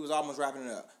off? We was almost wrapping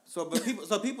it up.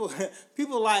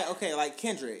 People like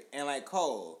Kendrick and like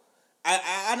Cole.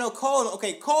 I know Cole.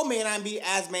 Okay, Cole may not be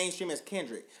as mainstream as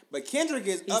Kendrick, but Kendrick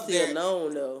is up there. He's still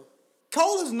known though.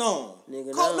 Cole is known.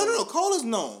 No. Cole is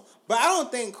known, but I don't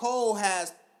think Cole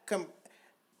has. What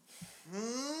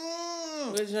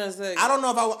you trying to say? I don't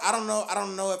know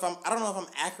if I'm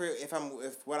accurate. If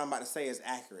what I'm about to say is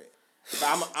accurate,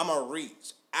 but I'm a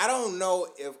reach. I don't know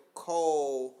if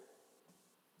Cole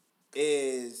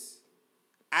is.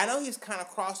 I know he's kind of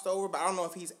crossed over, but I don't know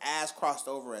if he's as crossed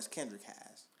over as Kendrick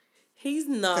has. He's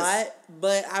not,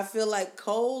 but I feel like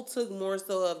Cole took more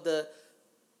so of the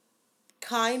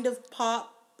kind of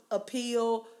pop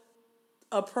appeal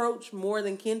approach more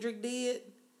than Kendrick did.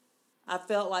 I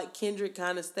felt like Kendrick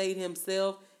kind of stayed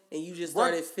himself, and you just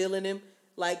started feeling him.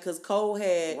 Like, because Cole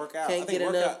had Can't Get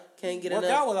Enough.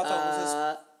 Workout was, I thought, was his...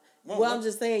 Well, I'm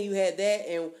just saying you had that,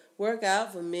 and Work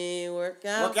Out for Me, Work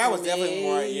Out was definitely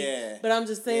more, yeah. But I'm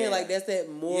just saying, like, that's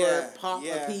that more pop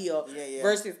appeal.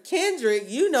 Versus Kendrick,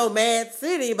 you know Mad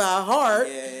City by heart.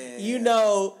 You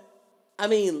know, I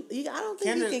mean, I don't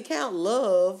think you can count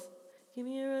Love. Give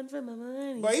me a run for my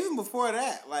money. But even before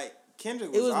that, like,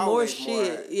 Kendrick was it was always more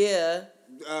shit, yeah.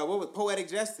 What was Poetic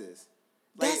Justice?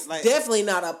 That's definitely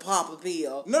not a pop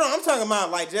appeal. No, I'm talking about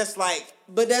like just like.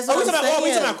 But that's what I'm saying. We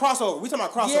talking about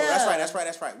crossover. Yeah. That's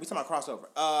right. We talking about crossover.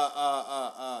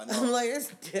 No. I'm like,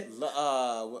 it's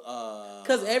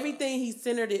because everything he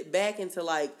centered it back into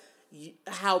like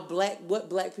how what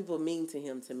black people mean to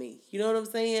him. To me, you know what I'm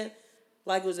saying?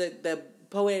 Like it was the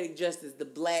Poetic Justice, the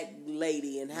black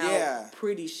lady, and how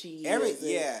pretty she is.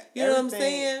 You know what I'm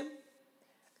saying?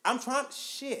 I'm trying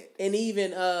shit. And even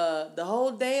the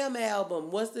whole damn album.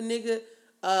 What's the nigga?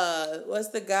 What's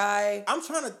the guy? I'm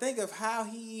trying to think of how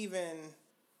he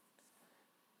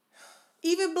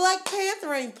even Black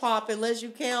Panther ain't pop unless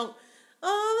you count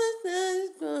all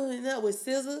the time that with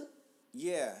SZA.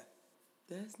 Yeah.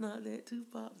 That's not that too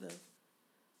pop though.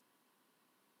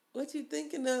 What you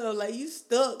thinking of? Like you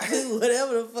stuck to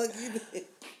whatever the fuck you did.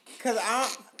 Cause I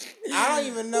don't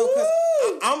even know. Cause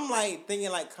I'm like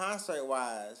thinking like concert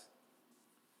wise.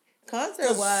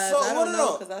 Concert wise, I don't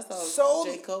know because I saw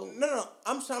J. Cole. No.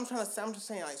 I'm just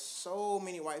saying like so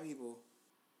many white people.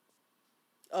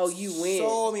 Oh, you win.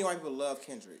 So many white people love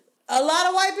Kendrick. A lot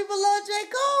of white people love J.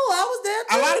 Cole. I was there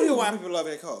too. A lot of white people love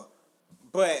J. Cole,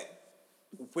 but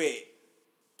with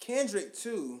Kendrick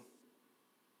too.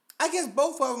 I guess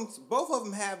both of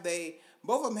them have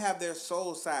their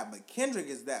soul side, but Kendrick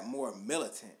is that more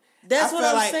militant. That's what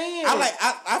I'm saying.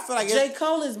 I feel like J.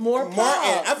 Cole is more pop.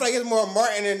 Martin. I feel like it's more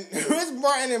Martin and it's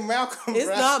Martin and Malcolm. It's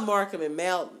not Markham and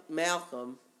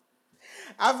Malcolm.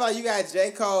 I feel like you got J.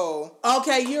 Cole.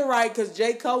 Okay, you're right, because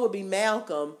J. Cole would be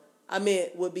Malcolm. I mean,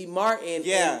 would be Martin.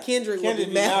 Yeah. And Kendrick would be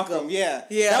Malcolm. Yeah.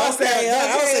 Yeah.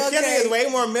 Kendrick is way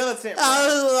more militant. Bro. I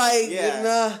was like,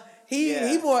 nah.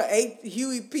 He more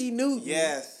Huey P. Newton.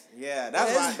 Yes, yeah.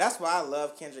 That's why I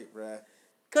love Kendrick, bruh.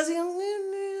 Cause he don't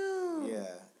win now. Yeah.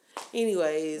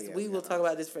 Anyways, we will talk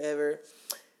about this forever.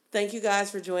 Thank you guys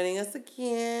for joining us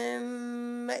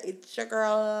again. It's your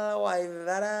girl,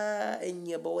 Wayvada, and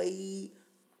your boy,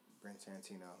 Brent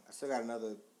Tarantino. I still got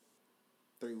another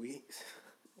 3 weeks.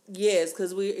 Yes,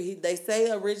 because they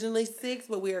say originally 6,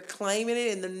 but we are claiming it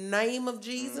in the name of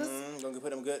Jesus. Gonna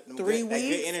put them good. 3 weeks.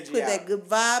 Good energy put out. That good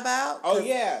vibe out. Oh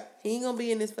yeah. He ain't gonna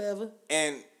be in this forever.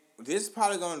 And this is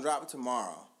probably gonna drop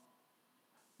tomorrow,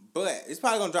 but it's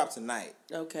probably gonna drop tonight.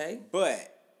 Okay.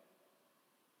 But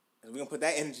we're gonna put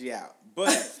that energy out.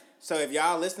 But so if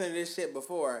y'all listening to this shit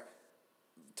before,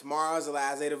 tomorrow's the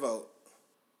last day to vote.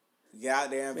 Get out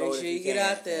there and vote. Make sure you get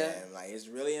out there. Man. Like, it's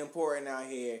really important out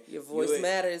here. Your voice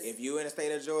matters. If you in the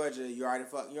state of Georgia, you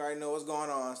already know what's going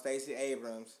on. Stacey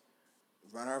Abrams,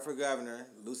 run her for governor.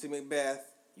 Lucy McBeth,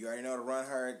 you already know to run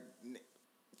her.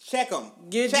 Check them.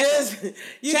 You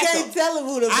can't tell them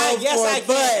who to vote for.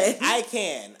 Yes, I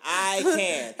can.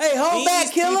 Hey, hold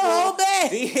back, killer. Hold back.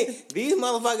 These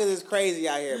motherfuckers is crazy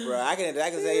out here, bro. I can say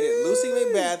that Lucy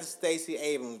McBeth, Stacey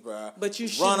Abrams, bro. But you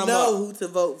should know who to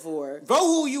vote for. Vote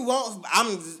who you want.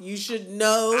 You should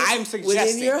know. I'm suggesting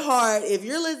within your heart. If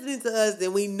you're listening to us,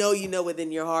 then we know you know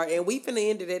within your heart, and we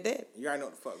finna end it at that. You already know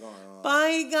what the fuck going on.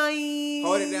 Bye, guys.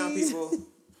 Hold it down, people.